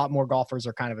seems like a lot more golfers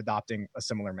are kind of adopting a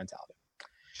similar mentality.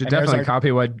 Should definitely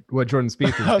copy what Jordan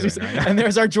Spieth is doing. Right? And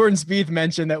there's our Jordan Spieth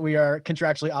mention that we are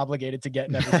contractually obligated to get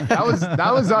in every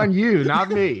that was on you, not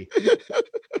me.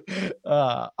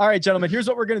 All right, gentlemen, here's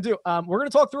what we're going to do. We're going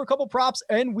to talk through a couple props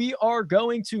and we are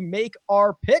going to make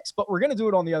our picks, but we're going to do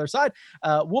it on the other side.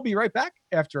 We'll be right back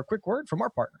after a quick word from our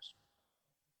partners.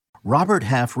 Robert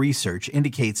Half research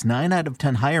indicates 9 out of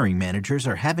 10 hiring managers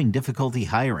are having difficulty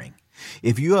hiring.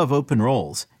 If you have open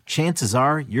roles, chances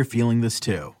are you're feeling this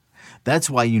too. That's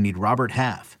why you need Robert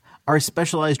Half. Our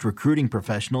specialized recruiting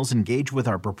professionals engage with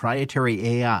our proprietary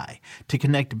AI to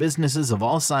connect businesses of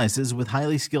all sizes with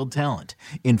highly skilled talent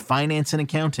in finance and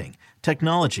accounting,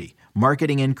 technology,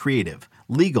 marketing and creative,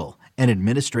 legal, and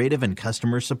administrative and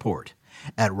customer support.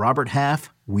 At Robert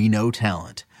Half, we know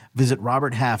talent. Visit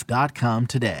roberthalf.com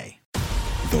today.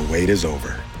 The wait is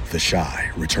over. The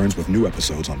Chi returns with new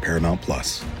episodes on Paramount+.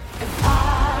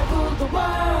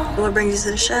 What brings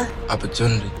you to the Chi?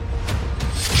 Opportunity.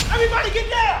 Everybody get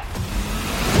down!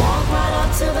 Walk right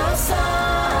up to the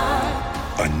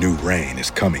side. A new reign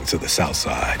is coming to the South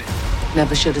Side.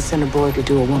 Never should have sent a boy to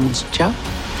do a woman's job.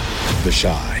 The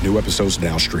Chi. New episodes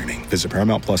now streaming. Visit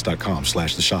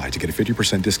ParamountPlus.com/The Chi to get a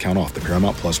 50% discount off the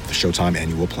Paramount Plus with the Showtime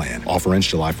annual plan. Offer ends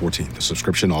July 14th. The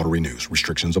subscription auto-renews.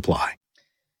 Restrictions apply.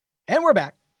 And we're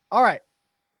back. All right.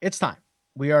 It's time.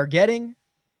 We are getting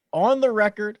on the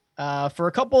record for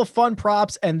a couple of fun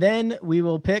props, and then we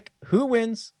will pick who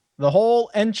wins the whole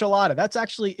enchilada. That's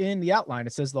actually in the outline.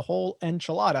 It says the whole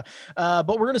enchilada. But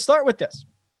we're going to start with this.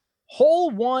 Hole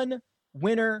 1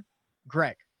 winner,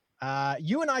 Greg.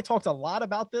 You and I talked a lot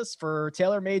about this for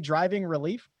TaylorMade Driving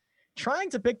Relief.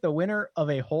 Trying to pick the winner of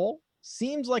a hole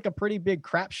seems like a pretty big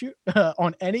crapshoot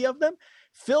on any of them.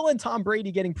 Phil and Tom Brady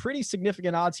getting pretty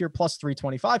significant odds here, plus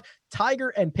 325. Tiger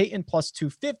and Peyton plus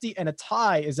 250, and a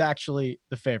tie is actually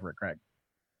the favorite, Greg.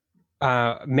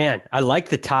 Man, I like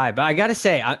the tie, but I got to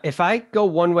say, if I go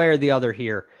one way or the other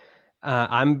here,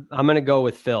 I'm going to go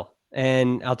with Phil.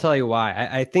 And I'll tell you why.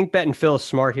 I think betting Phil is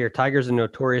smart here. Tiger's a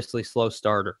notoriously slow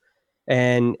starter.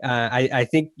 And I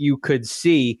think you could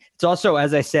see it's also,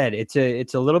 as I said, it's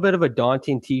a little bit of a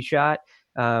daunting tee shot.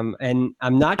 And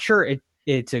I'm not sure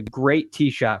it's a great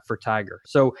tee shot for Tiger.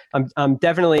 So I'm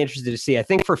definitely interested to see. I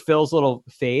think for Phil's little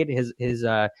fade, his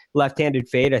left-handed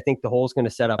fade, I think the hole's going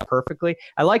to set up perfectly.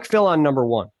 I like Phil on number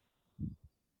 1.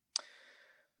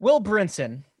 Will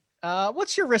Brinson,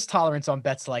 what's your risk tolerance on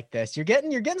bets like this? You're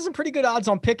getting some pretty good odds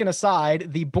on picking a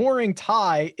side. The boring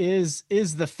tie is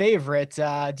the favorite.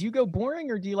 Do you go boring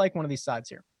or do you like one of these sides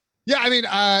here? Yeah, I mean,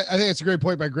 I think it's a great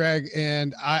point by Greg,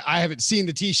 and I haven't seen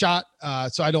the tee shot,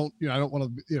 so I don't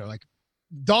want to, like,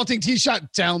 daunting tee shot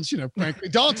sounds, frankly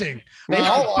daunting. They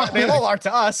all are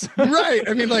to us. Right.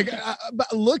 I mean, like,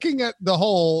 but looking at the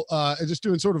hole and just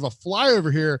doing sort of a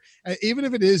flyover here, even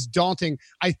if it is daunting,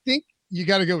 I think you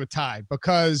got to go with tie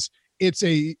because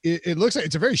it looks like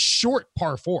it's a very short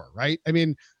par 4, right? I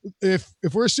mean, if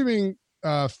we're assuming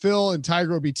Phil and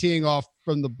Tiger will be teeing off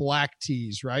from the black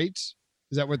tees, right?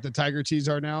 Is that what the Tiger tees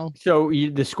are now? So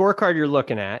the scorecard you're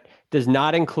looking at does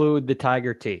not include the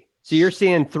Tiger tee. So you're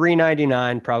seeing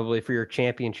 399 probably for your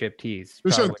championship tees.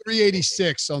 We're showing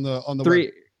 386 on the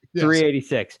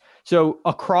 386. So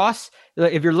across,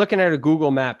 if you're looking at a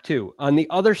Google map too, on the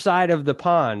other side of the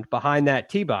pond behind that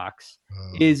tee box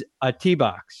is a tee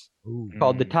box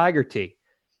called the Tiger Tee.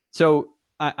 So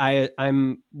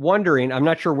I'm wondering, I'm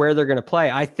not sure where they're going to play.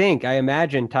 I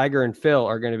imagine Tiger and Phil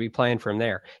are going to be playing from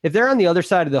there. If they're on the other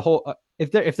side of the hole,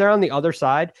 if they're on the other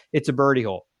side, it's a birdie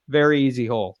hole. Very easy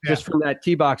hole, just from that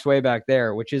tee box way back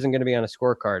there, which isn't going to be on a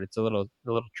scorecard. It's a little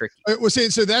tricky. Well,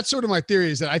 so that's sort of my theory,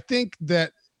 is that I think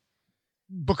that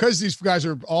because these guys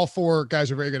are, all four guys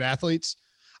are very good athletes,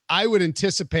 I would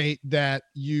anticipate that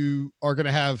you are going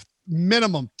to have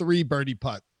minimum three birdie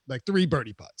putts. Like,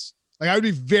 I would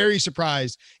be very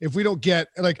surprised if we don't get,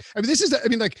 like, this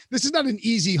is not an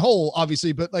easy hole,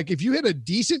 obviously, but like, if you hit a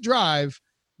decent drive,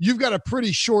 you've got a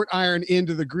pretty short iron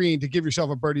into the green to give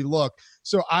yourself a birdie look.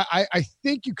 So I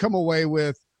think you come away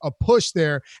with a push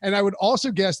there. And I would also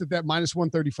guess that minus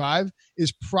 135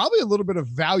 is probably a little bit of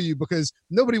value because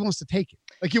nobody wants to take it.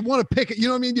 Like, you want to pick it, you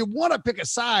know what I mean? You want to pick a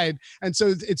side. And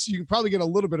so you can probably get a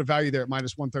little bit of value there at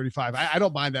minus 135. I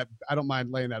don't mind that. I don't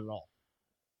mind laying that at all.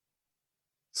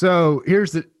 So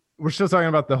we're still talking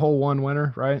about the hole one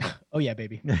winner, right? Oh yeah,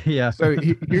 baby. Yeah. So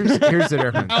here's the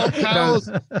difference.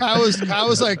 Kyle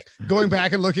was like going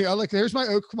back and looking. Oh, like, there's my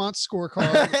Oakmont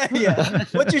scorecard. Yeah.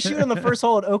 What'd you shoot on the first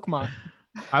hole at Oakmont?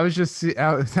 I was just,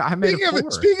 I made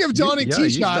Speaking of dawning tee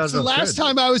shots, the last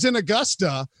time I was in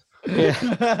Augusta.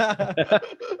 Yeah.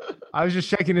 I was just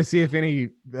checking to see if any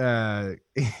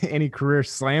career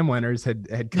slam winners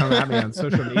had come at me on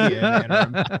social media.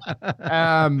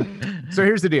 So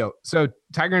here's the deal. So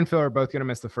Tiger and Phil are both going to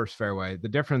miss the first fairway. The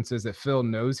difference is that Phil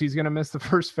knows he's going to miss the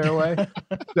first fairway,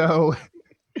 so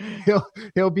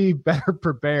he'll be better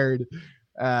prepared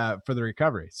for the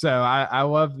recovery. So I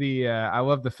love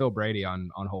the Phil Brady on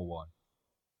hole one.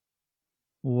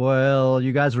 Well,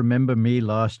 you guys remember me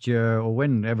last year or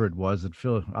whenever it was.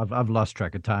 I've lost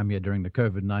track of time here during the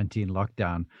COVID-19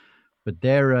 lockdown. But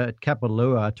there at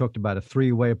Kapalua, I talked about a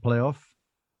 3-way playoff,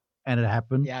 and it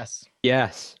happened. Yes.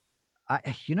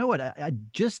 You know what?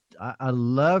 I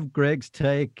love Greg's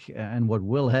take and what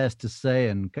Will has to say,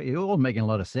 and you're all making a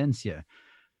lot of sense here.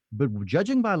 But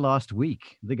judging by last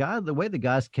week, the way the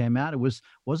guys came out,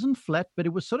 wasn't flat, but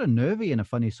it was sort of nervy in a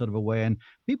funny sort of a way. And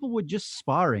people were just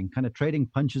sparring, kind of trading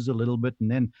punches a little bit.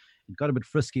 And then it got a bit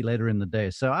frisky later in the day.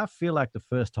 So I feel like the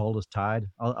first hole is tied.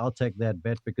 I'll take that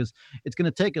bet because it's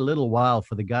going to take a little while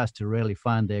for the guys to really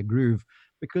find their groove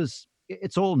because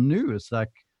it's all new. It's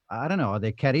like, I don't know, are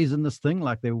there caddies in this thing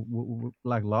like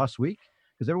like last week?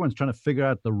 Because everyone's trying to figure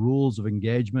out the rules of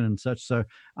engagement and such. So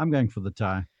I'm going for the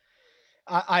tie.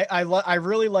 I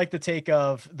really like the take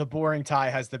of the boring tie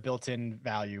has the built-in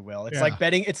value. Will it's like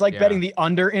betting betting the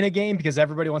under in a game because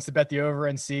everybody wants to bet the over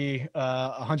and see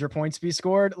 100 points be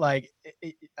scored. Like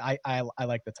I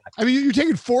like the tie. I mean, you're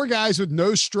taking four guys with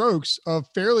no strokes of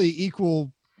fairly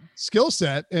equal skill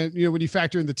set, and when you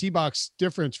factor in the tee box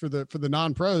difference for the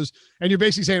non-pros, and you're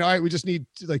basically saying, all right, we just need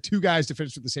like two guys to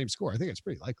finish with the same score. I think it's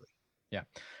pretty likely. Yeah.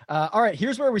 All right.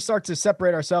 Here's where we start to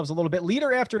separate ourselves a little bit.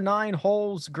 Leader after 9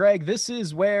 holes. Greg, this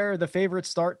is where the favorites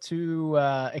start to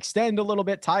extend a little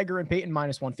bit. Tiger and Peyton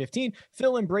minus 115.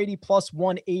 Phil and Brady plus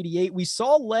 188. We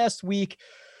saw last week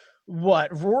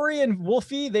Rory and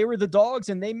Wolfie, they were the dogs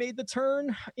and they made the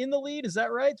turn in the lead. Is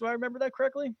that right? Do I remember that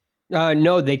correctly?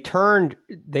 No, they turned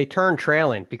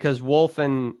trailing because Wolf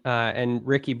and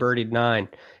Ricky birdied 9,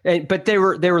 but they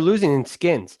were losing in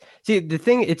skins. See, the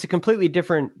thing, it's a completely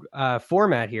different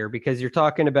format here because you're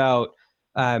talking about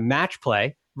match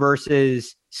play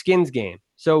versus skins game.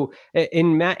 So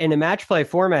in a match play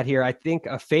format here, I think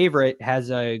a favorite has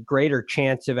a greater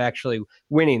chance of actually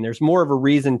winning. There's more of a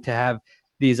reason to have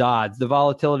these odds. The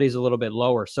volatility is a little bit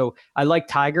lower. So I like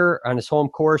Tiger on his home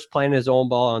course playing his own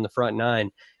ball on the front 9.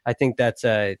 I think that's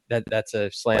a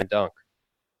slam dunk.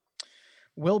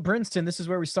 Will Brinston, this is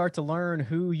where we start to learn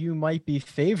who you might be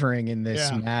favoring in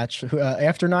this match.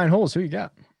 After 9 holes, who you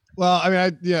got? Well, I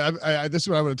mean, this is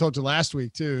what I would have told you last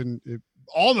week too, and it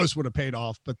almost would have paid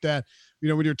off. But that,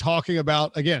 when you're talking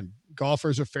about, again,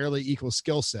 golfers are fairly equal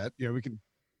skill set.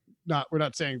 We're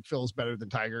not saying Phil's better than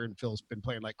Tiger, and Phil's been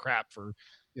playing like crap for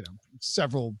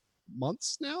several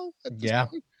months now. Yeah.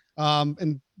 Point.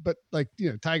 But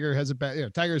Tiger has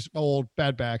Tiger's old,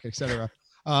 bad back, etc.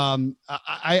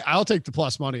 I'll take the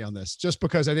plus money on this just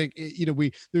because I think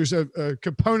there's a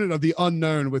component of the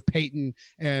unknown with Peyton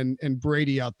and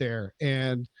Brady out there,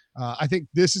 and I think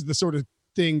this is the sort of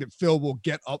thing that Phil will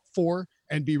get up for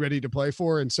and be ready to play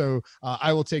for, and so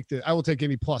I will take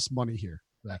any plus money here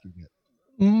that I can get.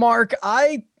 Mark,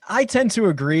 I tend to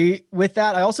agree with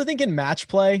that. I also think in match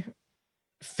play,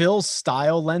 Phil's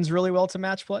style lends really well to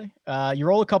match play. You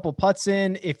roll a couple putts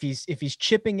in. If he's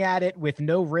chipping at it with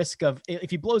no risk of, if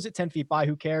he blows it 10 feet by,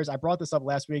 who cares? I brought this up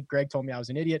last week. Greg told me I was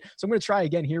an idiot. So I'm going to try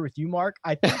again here with you, Mark.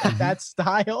 I think that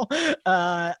style,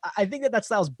 I think that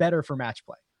style is better for match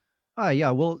play.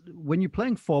 Yeah. Well, when you're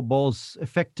playing 4 balls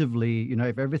effectively,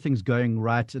 if everything's going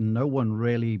right and no one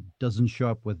really doesn't show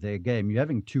up with their game, you're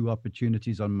having 2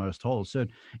 opportunities on most holes. So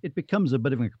it becomes a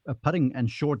bit of a putting and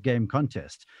short game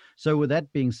contest. So with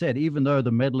that being said, even though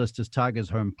the medalist is Tiger's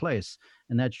home place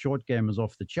and that short game is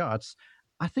off the charts,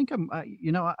 I think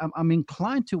I'm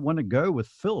inclined to want to go with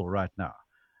Phil right now.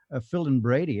 Phil and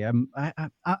Brady. I'm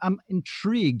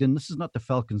intrigued, and this is not the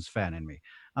Falcons fan in me.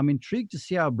 I'm intrigued to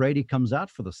see how Brady comes out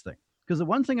for this thing. Because the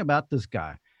one thing about this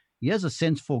guy, he has a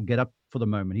sense for get up for the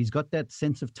moment. He's got that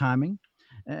sense of timing.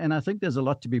 And I think there's a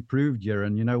lot to be proved here.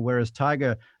 And, whereas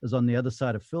Tiger is on the other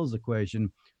side of Phil's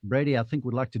equation, Brady, I think,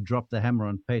 would like to drop the hammer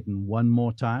on Peyton one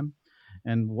more time.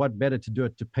 And what better to do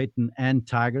it to Peyton and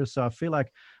Tiger? So I feel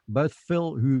like both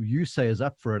Phil, who you say is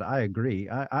up for it, I agree.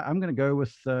 I'm going to go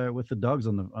with the dogs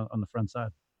on the front side.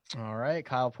 All right,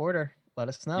 Kyle Porter, let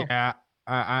us know. Yeah,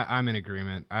 I'm in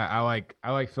agreement. I like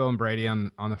Phil and Brady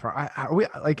on the front.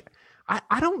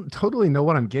 I don't totally know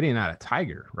what I'm getting out of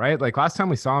Tiger, right? Like last time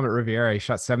we saw him at Riviera, he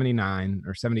shot 79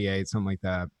 or 78, something like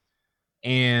that,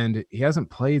 and he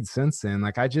hasn't played since then.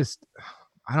 Like I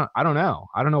don't know.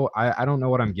 I don't know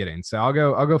what I'm getting. So I'll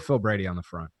go Phil Brady on the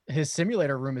front. His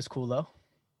simulator room is cool though.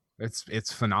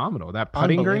 It's phenomenal. That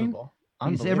putting green.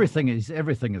 Everything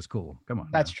is cool. Come on.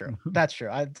 That's true. That's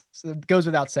true. It goes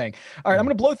without saying. All right, I'm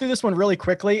going to blow through this one really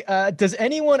quickly. Does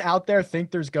anyone out there think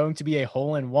there's going to be a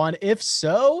hole-in-one? If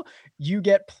so, you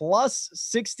get plus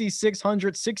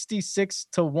 6,600, 66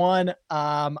 to 1.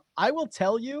 I will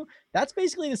tell you, that's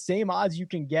basically the same odds you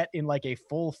can get in like a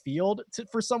full field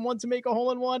for someone to make a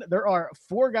hole-in-one. There are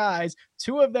 4 guys.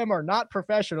 2 of them are not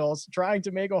professionals trying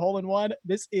to make a hole-in-one.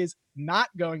 This is not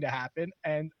going to happen,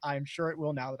 and I'm sure it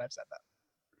will now that I've said that.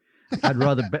 I'd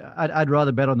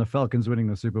rather bet on the Falcons winning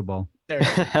the Super Bowl. There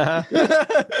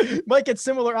might get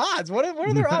similar odds. What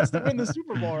are their odds to win the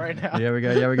Super Bowl right now? Yeah, we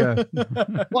go.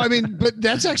 Well, I mean, but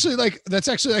that's actually like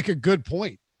a good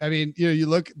point. I mean, you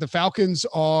look, the Falcons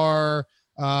are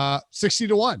 60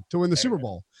 to 1 to win the Super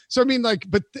Bowl. So I mean,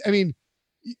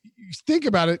 you think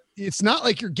about it. It's not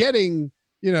like you're getting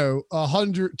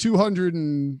 100,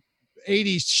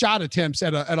 280 shot attempts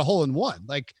at a hole in one.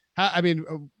 Like, I mean.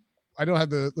 I don't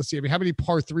have let's see. I mean, how many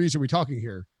par 3s are we talking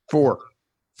here? 4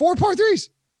 par 3s. Yeah.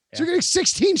 So you're getting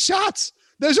 16 shots.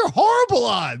 Those are horrible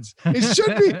odds.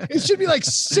 It should be like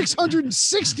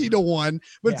 660 to 1,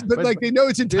 but like they know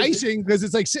it's enticing because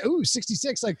it's like,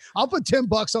 66. Like I'll put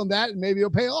 $10 on that and maybe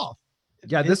it'll pay off.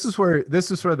 Yeah. This is where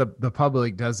the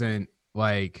public doesn't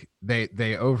like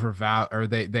they overvalue or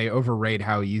they overrate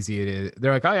how easy it is.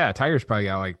 They're like, oh yeah, Tiger's probably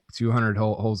got like 200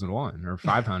 holes in one or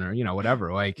 500,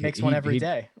 whatever. Like makes one every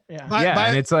day. Yeah.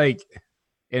 And it's like,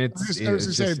 and it just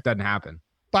doesn't happen.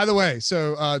 By the way,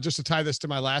 so just to tie this to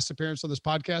my last appearance on this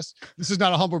podcast, this is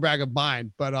not a humble brag of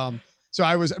mine, but so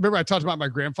I remember I talked about my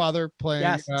grandfather playing.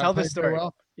 Yes, tell the story.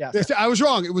 Well. Yes. I was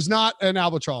wrong. It was not an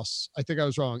albatross. I think I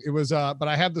was wrong. It was, but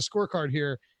I have the scorecard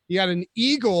here. He had an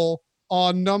eagle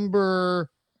on number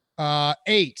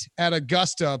 8 at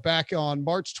Augusta back on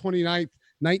March 29th,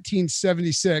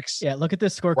 1976. Yeah, look at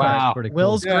this scorecard. Wow.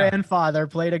 Will's grandfather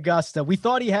played Augusta. We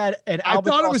thought he had an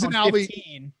albatross. I thought it was an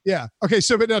Albie. Yeah. Okay.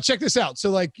 So, but now check this out.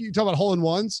 So, like you talk about hole in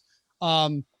ones.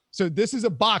 So this is a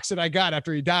box that I got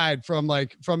after he died from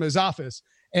his office,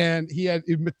 and he had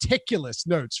meticulous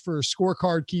notes for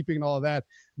scorecard keeping and all of that.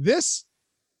 This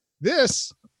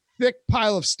thick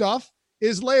pile of stuff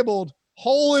is labeled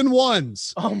hole in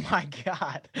ones. Oh my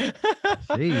God.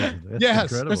 Jeez, yes.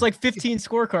 Incredible. There's like 15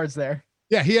 scorecards there.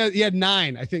 Yeah, he had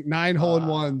 9, I think 9 hole in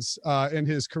ones in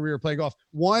his career playing golf.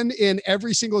 One in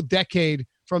every single decade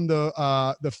from the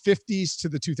 50s to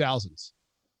the 2000s.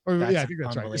 Or I think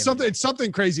that's right. It's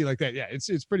something crazy like that. Yeah,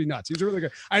 it's pretty nuts. He's really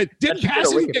good. I didn't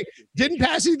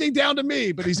pass anything down to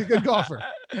me, but he's a good golfer.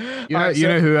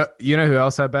 You know who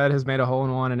else I bet has made a hole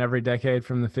in one in every decade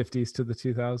from the 50s to the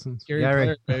 2000s?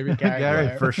 Gary, baby.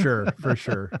 Gary, for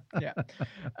sure. Yeah.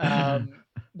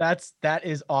 That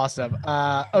is awesome.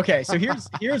 Okay, so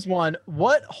here's one.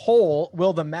 What hole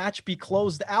will the match be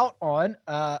closed out on?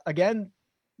 Again,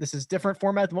 this is different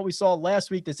format than what we saw last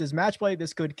week. This is match play.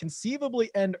 This could conceivably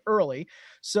end early.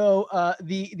 So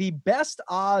the best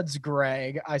odds,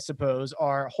 Greg, I suppose,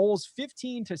 are holes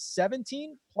 15 to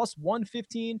 17 plus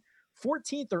 115.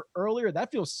 14th or earlier,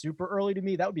 that feels super early to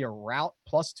me. That would be a route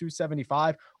plus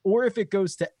 275. Or if it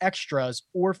goes to extras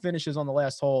or finishes on the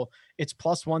last hole, it's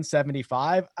plus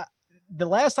 175. the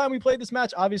last time we played this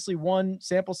match, obviously one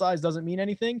sample size doesn't mean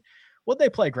anything. What'd they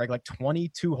play, Greg? Like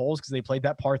 22 holes because they played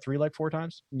that par 3 like 4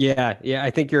 times? Yeah.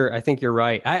 I think you're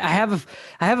right. I have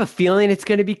a feeling it's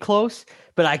going to be close,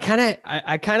 but I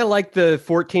kind of like the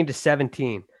 14 to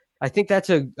 17. I think that's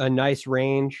a nice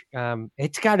range.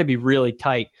 It's got to be really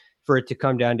tight for it to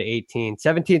come down to 18.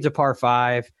 17's a par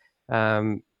 5.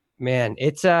 Man,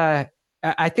 it's I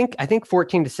think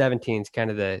 14 to 17 is kind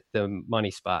of the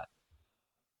money spot.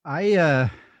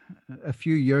 A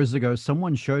few years ago,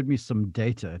 someone showed me some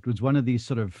data. It was one of these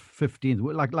sort of 15,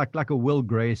 like a Will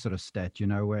Gray sort of stat,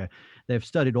 where they've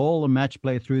studied all the match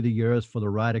play through the years for the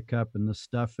Ryder Cup and this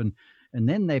stuff. And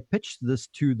then they pitched this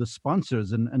to the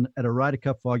sponsors and at a Ryder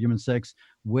Cup, for argument's sakes,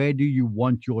 where do you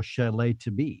want your chalet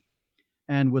to be?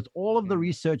 And with all of the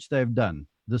research they've done,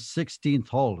 the 16th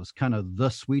hole is kind of the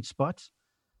sweet spot.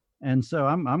 And so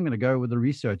I'm going to go with the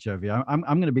research over here. I'm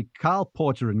going to be Kyle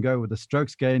Porter and go with the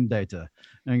strokes gained data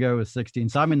and go with 16.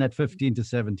 So I'm in that 15 to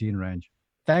 17 range.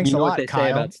 Thanks a lot, Kyle.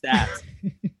 Say about stats.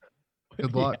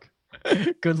 Good luck.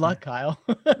 Good luck, Kyle.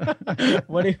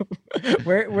 Where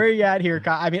are you at here,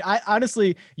 Kyle? I mean, I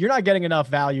honestly, you're not getting enough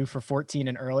value for 14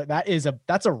 and early.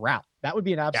 That's a route. That would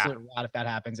be an absolute route if that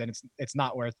happens, and it's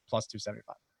not worth plus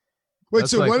 275. Wait,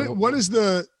 so what is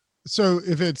the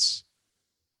if it's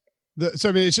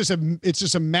I mean, it's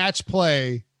just a match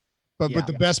play, but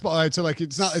the best ball. Right, so like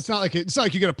it's not like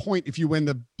you get a point if you win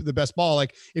the best ball.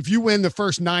 Like if you win the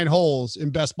first 9 holes in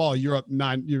best ball, you're up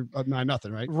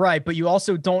 9-0, right? Right, but you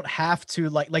also don't have to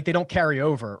like they don't carry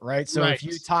over, right? So if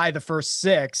you tie the first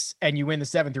 6 and you win the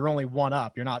 7th, you're only 1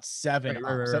 up. You're not 7 up.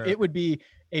 Right. So it would be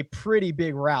a pretty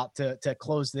big route to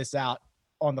close this out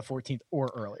on the 14th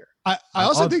or earlier. I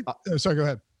also think. Sorry, go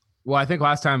ahead. Well, I think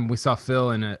last time we saw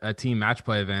Phil in a team match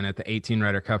play event at the 18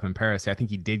 Ryder Cup in Paris, I think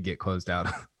he did get closed out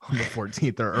on the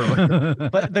 14th or earlier.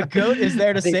 But the GOAT is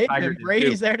there to save him.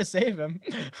 Brady's there to save him.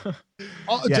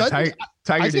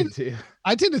 Tiger did too.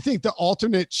 I tend to think the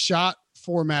alternate shot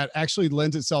format actually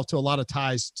lends itself to a lot of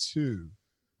ties too,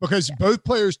 because both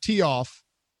players tee off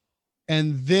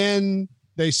and then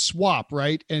they swap,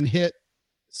 right, and hit.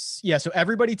 Yeah, so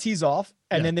everybody tees off,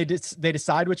 and then they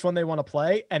decide which one they want to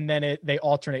play, and then they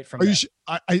alternate from there.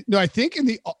 I think I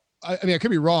mean, I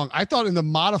could be wrong. I thought in the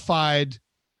modified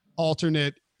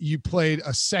alternate, you played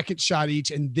a second shot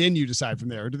each, and then you decide from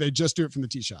there. Or do they just do it from the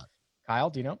tee shot? Kyle,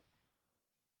 do you know?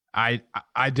 I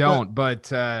don't, but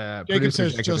Jacob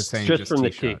says just from the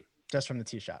tee. Just from the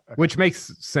tee shot. Okay. Which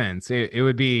makes sense. It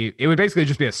would basically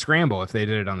just be a scramble if they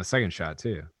did it on the second shot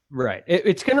too. Right.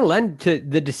 It's going to lend to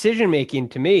the decision-making.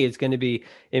 To me, it's going to be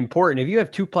important. If you have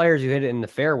 2 players who hit it in the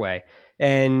fairway,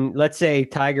 and let's say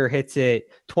Tiger hits it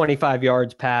 25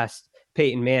 yards past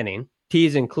Peyton Manning,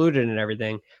 tees included and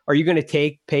everything, are you going to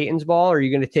take Peyton's ball or are you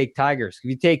going to take Tiger's? If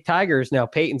you take Tiger's, now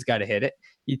Peyton's got to hit it.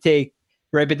 You take,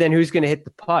 right, but then who's going to hit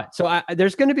the putt? So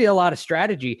there's going to be a lot of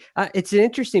strategy. It's an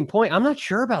interesting point. I'm not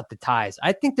sure about the ties.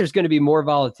 I think there's going to be more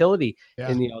volatility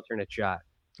in the alternate shot.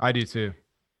 I do too.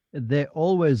 There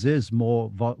always is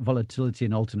more volatility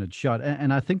in alternate shot.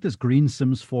 And I think this green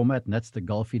sims format, and that's the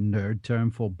golfy nerd term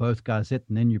for both guys hit,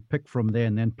 and then you pick from there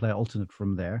and then play alternate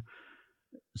from there.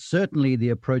 Certainly the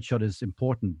approach shot is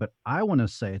important, but I want to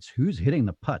say it's who's hitting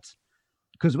the putts.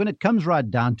 Because when it comes right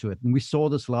down to it, and we saw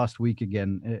this last week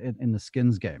again in the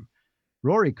Skins game,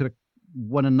 Rory could have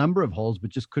won a number of holes, but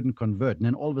just couldn't convert. And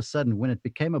then all of a sudden, when it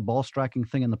became a ball striking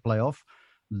thing in the playoff,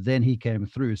 then he came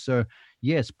through. So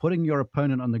yes, putting your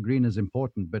opponent on the green is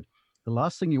important, but the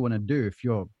last thing you want to do if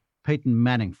you're Peyton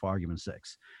Manning, for argument's sake,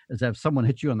 is have someone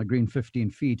hit you on the green 15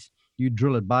 feet, you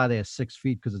drill it by there 6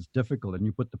 feet because it's difficult, and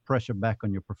you put the pressure back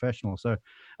on your professional. So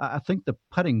I think the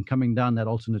putting coming down that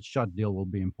alternate shot deal will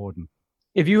be important.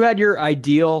 If you had your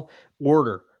ideal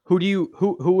order, who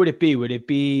would it be? Would it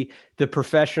be the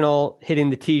professional hitting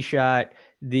the tee shot,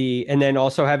 and then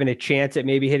also having a chance at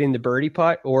maybe hitting the birdie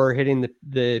putt or hitting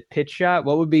the pitch shot?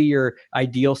 What would be your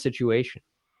ideal situation?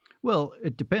 Well,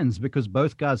 it depends because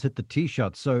both guys hit the tee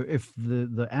shot. So if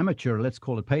the amateur, let's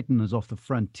call it Peyton, is off the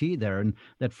front tee there, and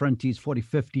that front tee is 40,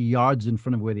 50 yards in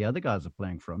front of where the other guys are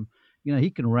playing from, he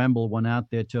can ramble one out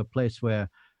there to a place where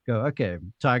go, okay,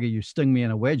 Tiger, you sting me in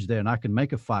a wedge there and I can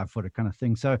make a 5-footer kind of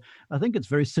thing. So I think it's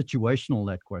very situational,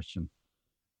 that question.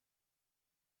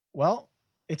 Well,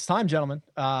 it's time, gentlemen.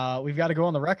 We've got to go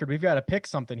on the record. We've got to pick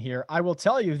something here. I will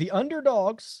tell you, the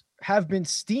underdogs have been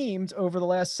steamed over the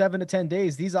last 7 to 10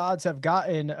 days. These odds have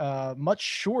gotten much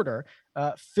shorter.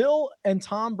 Phil and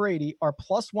Tom Brady are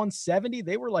plus 170.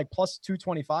 They were like plus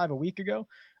 225 a week ago.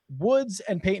 Woods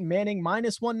and Peyton Manning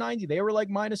minus 190. They were like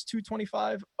minus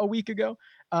 225 a week ago.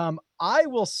 I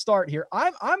will start here.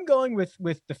 I'm going with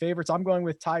the favorites. I'm going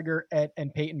with Tiger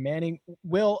and Peyton Manning.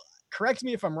 Will, correct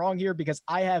me if I'm wrong here, because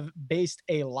I have based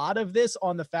a lot of this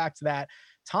on the fact that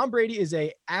Tom Brady is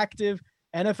a active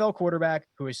NFL quarterback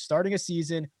who is starting a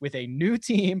season with a new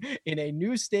team in a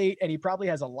new state, and he probably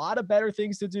has a lot of better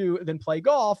things to do than play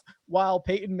golf, while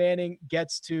Peyton Manning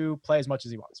gets to play as much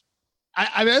as he wants.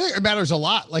 I mean, I think it matters a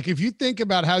lot. Like if you think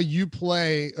about how you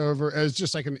play over as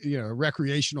just like a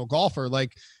recreational golfer,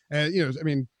 like, I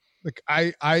mean, like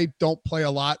I don't play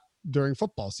a lot during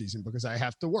football season because I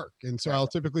have to work. And so I'll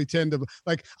typically tend to,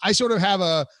 like, I sort of have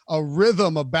a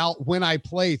rhythm about when I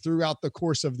play throughout the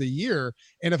course of the year.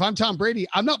 And if I'm Tom Brady,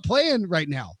 I'm not playing right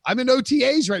now. I'm in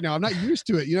OTAs right now. I'm not used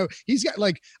to it. He's got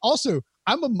also,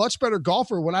 I'm a much better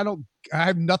golfer when I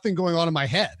have nothing going on in my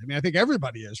head. I mean, I think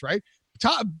everybody is, right?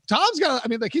 Tom's got,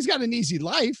 he's got an easy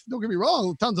life. Don't get me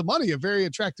wrong. Tons of money, a very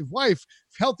attractive wife,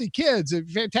 healthy kids, a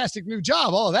fantastic new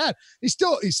job, all of that. He's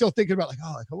still thinking about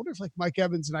I wonder if Mike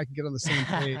Evans and I can get on the same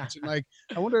page. And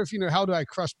I wonder if, how do I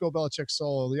crush Bill Belichick's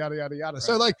soul, yada, yada, yada. Right.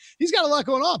 So he's got a lot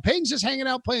going on. Peyton's just hanging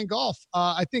out playing golf.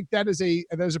 I think that is a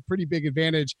pretty big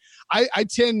advantage. I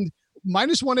tend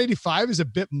minus 185 is a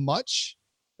bit much.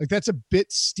 That's a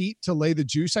bit steep to lay the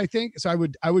juice, I think. So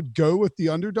I would go with the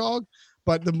underdog.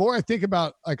 But the more I think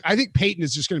about, I think Peyton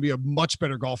is just going to be a much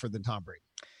better golfer than Tom Brady.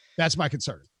 That's my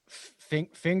concern.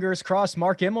 Fingers crossed.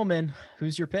 Mark Immelman,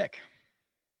 who's your pick?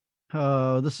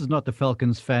 This is not the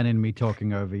Falcons fan in me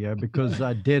talking over you, because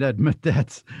I did admit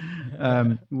that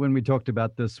when we talked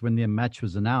about this, when the match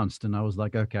was announced, and I was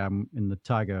like, okay, I'm in the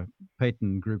Tiger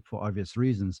Peyton group for obvious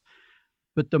reasons.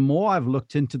 But the more I've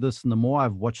looked into this and the more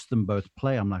I've watched them both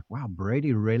play, I'm like, wow,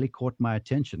 Brady really caught my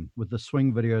attention with the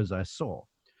swing videos I saw.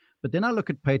 But then I look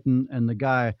at Peyton, and the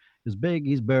guy is big,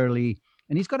 he's burly,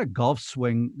 and he's got a golf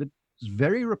swing that's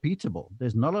very repeatable.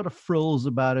 There's not a lot of frills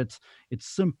about it. It's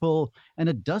simple, and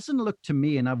it doesn't look to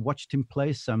me, and I've watched him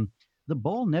play some, the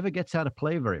ball never gets out of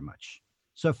play very much.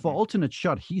 So for alternate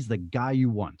shot, he's the guy you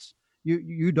want.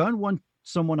 You don't want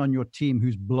someone on your team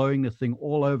who's blowing the thing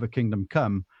all over Kingdom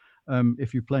Come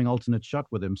if you're playing alternate shot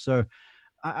with him. So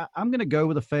I'm going to go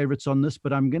with the favorites on this,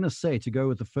 but I'm going to say, to go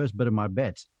with the first bit of my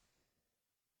bet,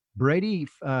 Brady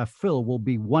Phil will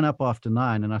be 1 up after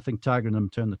 9, and I think Tiger and them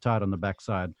turn the tide on the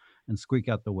backside and squeak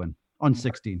out the win on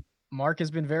 16. Mark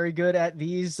has been very good at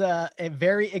these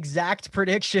very exact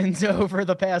predictions over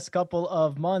the past couple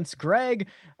of months. Greg,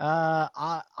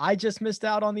 I just missed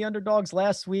out on the underdogs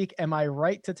last week. Am I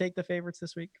right to take the favorites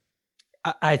this week?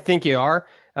 I think you are,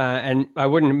 and I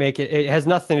wouldn't make it. It has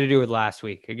nothing to do with last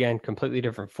week. Again, completely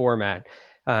different format.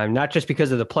 Not just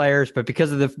because of the players, but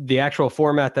because of the actual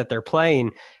format that they're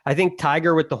playing. I think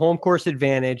Tiger with the home course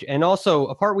advantage, and also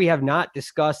a part we have not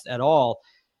discussed at all,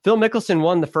 Phil Mickelson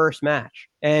won the first match,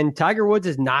 and Tiger Woods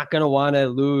is not going to want to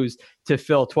lose to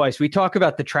Phil twice. We talk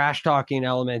about the trash talking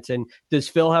elements, and does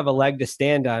Phil have a leg to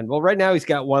stand on? Well, right now he's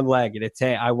got one leg, and it's,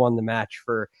 hey, I won the match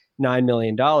for $9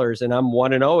 million, and I'm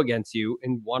 1-0 against you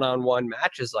in one-on-one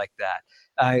matches like that.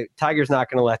 Tiger's not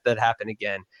going to let that happen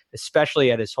again,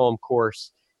 especially at his home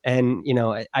course. And,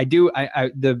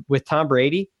 with Tom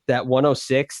Brady, that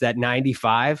 106, that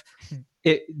 95,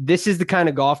 this is the kind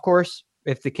of golf course,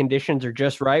 if the conditions are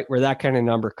just right, where that kind of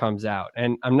number comes out.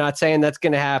 And I'm not saying that's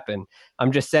going to happen.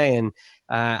 I'm just saying,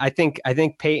 I think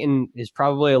Peyton is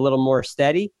probably a little more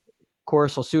steady.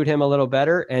 Course will suit him a little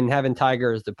better, and having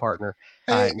Tiger as the partner.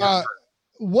 So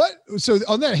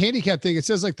on that handicap thing, it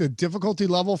says the difficulty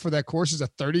level for that course is a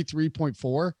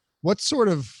 33.4. What's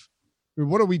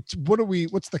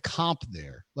the comp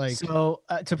there? So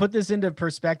to put this into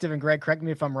perspective, and Greg, correct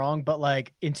me if I'm wrong, but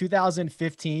in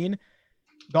 2015,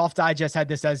 Golf Digest had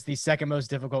this as the second most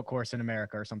difficult course in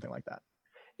America or something like that.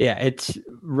 Yeah,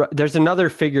 there's another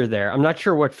figure there. I'm not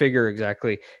sure what figure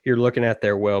exactly you're looking at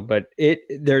there, Will, but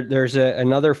there's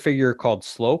another figure called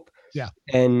slope. Yeah.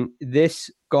 And this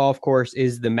golf course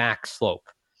is the max slope.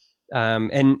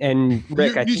 And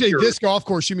Rick, you say this golf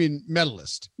course, you mean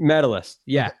Medalist? Medalist.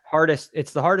 Yeah. Okay. Hardest.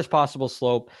 It's the hardest possible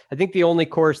slope. I think the only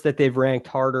course that they've ranked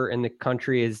harder in the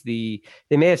country is they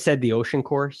may have said the Ocean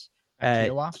course.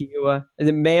 Kiowa. And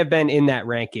it may have been in that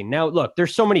ranking. Now, look,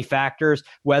 there's so many factors.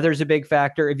 Weather's a big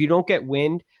factor. If you don't get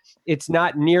wind, it's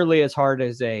not nearly as hard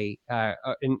as in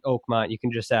Oakmont. You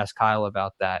can just ask Kyle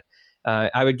about that.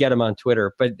 I would get him on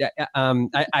Twitter, but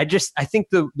I think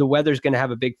the weather's going to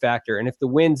have a big factor. And if the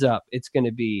wind's up, it's going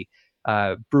to be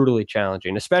brutally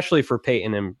challenging, especially for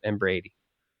Peyton and Brady.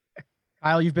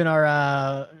 Kyle, you've been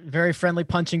our very friendly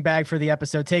punching bag for the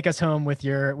episode. Take us home with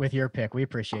your pick. We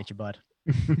appreciate you, bud.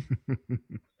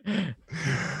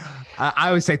 I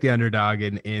always take the underdog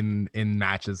in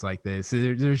matches like this.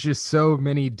 There's just so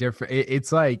many different.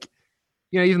 It's like,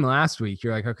 even last week,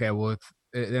 you're like, okay, well,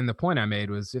 and the point I made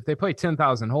was if they play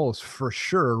 10,000 holes, for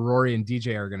sure, Rory and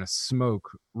DJ are going to smoke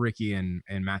Ricky and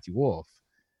Matthew Wolff.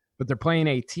 But they're playing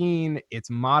 18. It's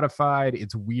modified.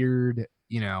 It's weird.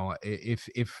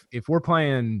 If we're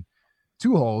playing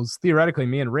 2 holes, theoretically,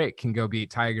 me and Rick can go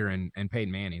beat Tiger and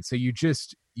Peyton Manning. So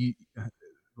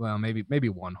well, maybe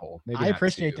 1 hole. Maybe I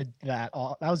appreciate 2. that.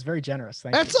 That was very generous.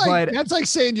 Thank that's you. That's like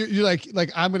saying you're like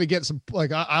I'm gonna get some,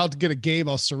 like I'll get a game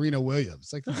of Serena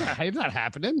Williams. Like that's not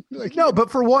happening. Like, no,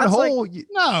 but for 1 hole,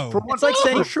 no. For one, it's like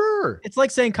saying for sure. It's like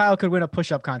saying Kyle could win a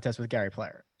push-up contest with Gary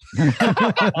Player. Not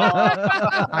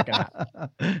gonna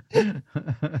happen.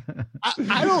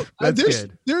 I don't.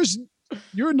 There's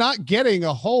you're not getting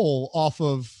a hole off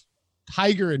of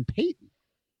Tiger and Peyton.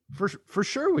 For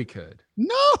sure, we could.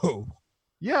 No.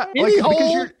 Yeah, any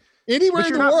hole, anywhere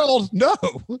in the world, no.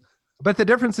 But the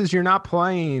difference is you're not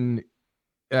playing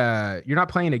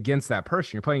against that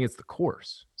person. You're playing against the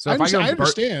course. So I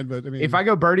understand, but I mean, if I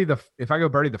go birdie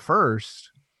the first,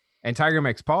 and Tiger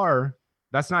makes par,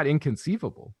 that's not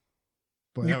inconceivable.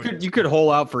 You could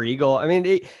hole out for eagle. I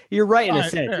mean, you're right in a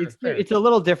sense. It's a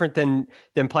little different than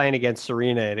playing against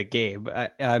Serena at a game,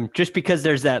 just because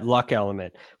there's that luck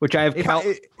element, which I have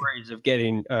countless stories of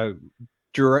getting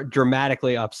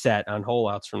dramatically upset on hole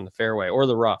outs from the fairway or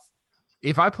the rough.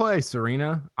 If I play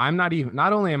Serena,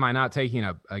 not only am I not taking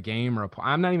a game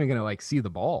I'm not even going to see the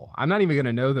ball. I'm not even going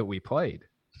to know that we played.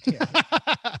 Yeah.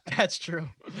 That's true.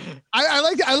 I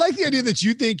like the idea that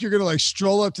you think you're gonna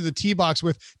stroll up to the tee box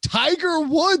with Tiger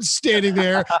Woods standing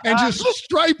there and just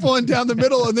stripe one down the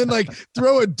middle and then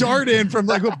throw a dart in from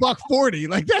a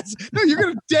 $140. You're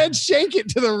gonna dead shake it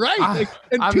to the right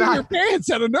and pee your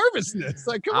pants out of nervousness.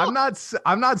 Come on.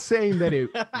 I'm not saying that it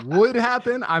would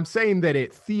happen. I'm saying that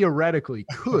it theoretically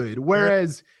could.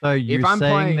 Whereas if I'm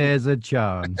playing, there's a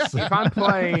chance. If I'm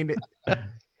playing.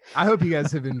 I hope you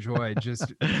guys have enjoyed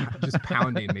just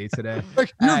pounding me today.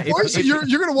 Your voice, you're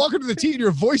gonna walk into the tee and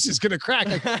your voice is gonna crack.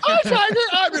 Oh, Tiger,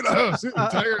 I'm gonna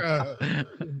Tiger.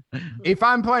 If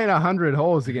I'm playing 100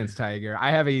 holes against Tiger,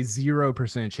 I have a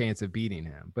 0% chance of beating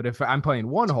him. But if I'm playing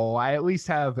 1 hole, I at least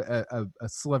have a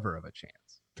sliver of a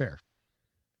chance. Fair.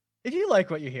 If you like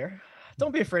what you hear,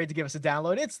 don't be afraid to give us a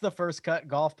download. It's the First Cut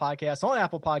Golf Podcast on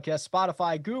Apple Podcasts,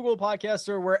 Spotify, Google Podcasts,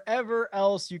 or wherever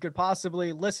else you could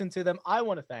possibly listen to them. I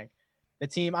want to thank the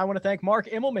team. I want to thank Mark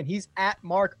Immelman. He's at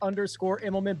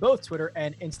Mark_Immelman, both Twitter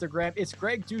and Instagram. It's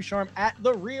Greg Ducharme at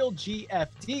The Real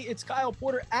GFT. It's Kyle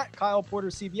Porter at Kyle Porter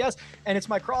CBS. And it's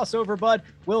my crossover bud,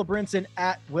 Will Brinson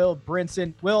at Will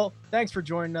Brinson. Will, thanks for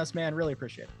joining us, man. Really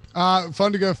appreciate it.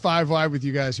 Fun to go 5 wide with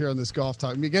you guys here on this golf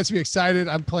talk. It gets me excited.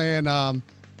 I'm playing,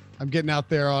 I'm getting out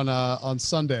there on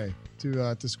Sunday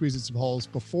to squeeze in some holes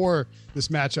before this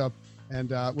matchup,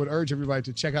 and would urge everybody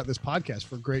to check out this podcast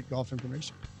for great golf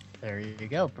information. There you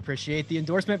go. Appreciate the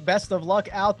endorsement. Best of luck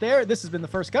out there. This has been The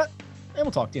First Cut, and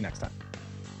we'll talk to you next time.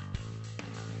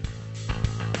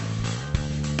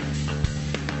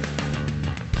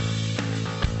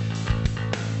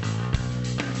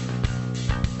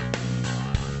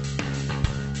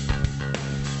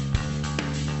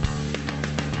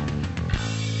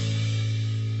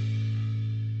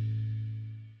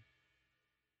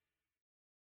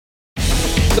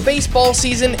 The baseball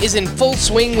season is in full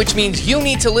swing, which means you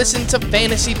need to listen to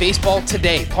Fantasy Baseball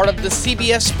Today, part of the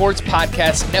CBS Sports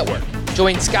Podcast Network.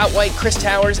 Join Scott White, Chris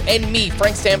Towers, and me,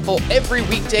 Frank Stample, every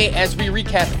weekday as we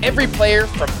recap every player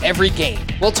from every game.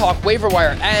 We'll talk waiver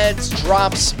wire ads,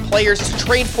 drops, players to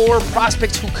trade for,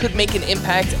 prospects who could make an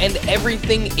impact, and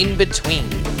everything in between.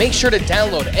 Make sure to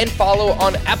download and follow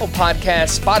on Apple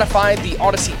Podcasts, Spotify, the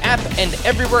Odyssey app, and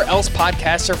everywhere else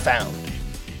podcasts are found.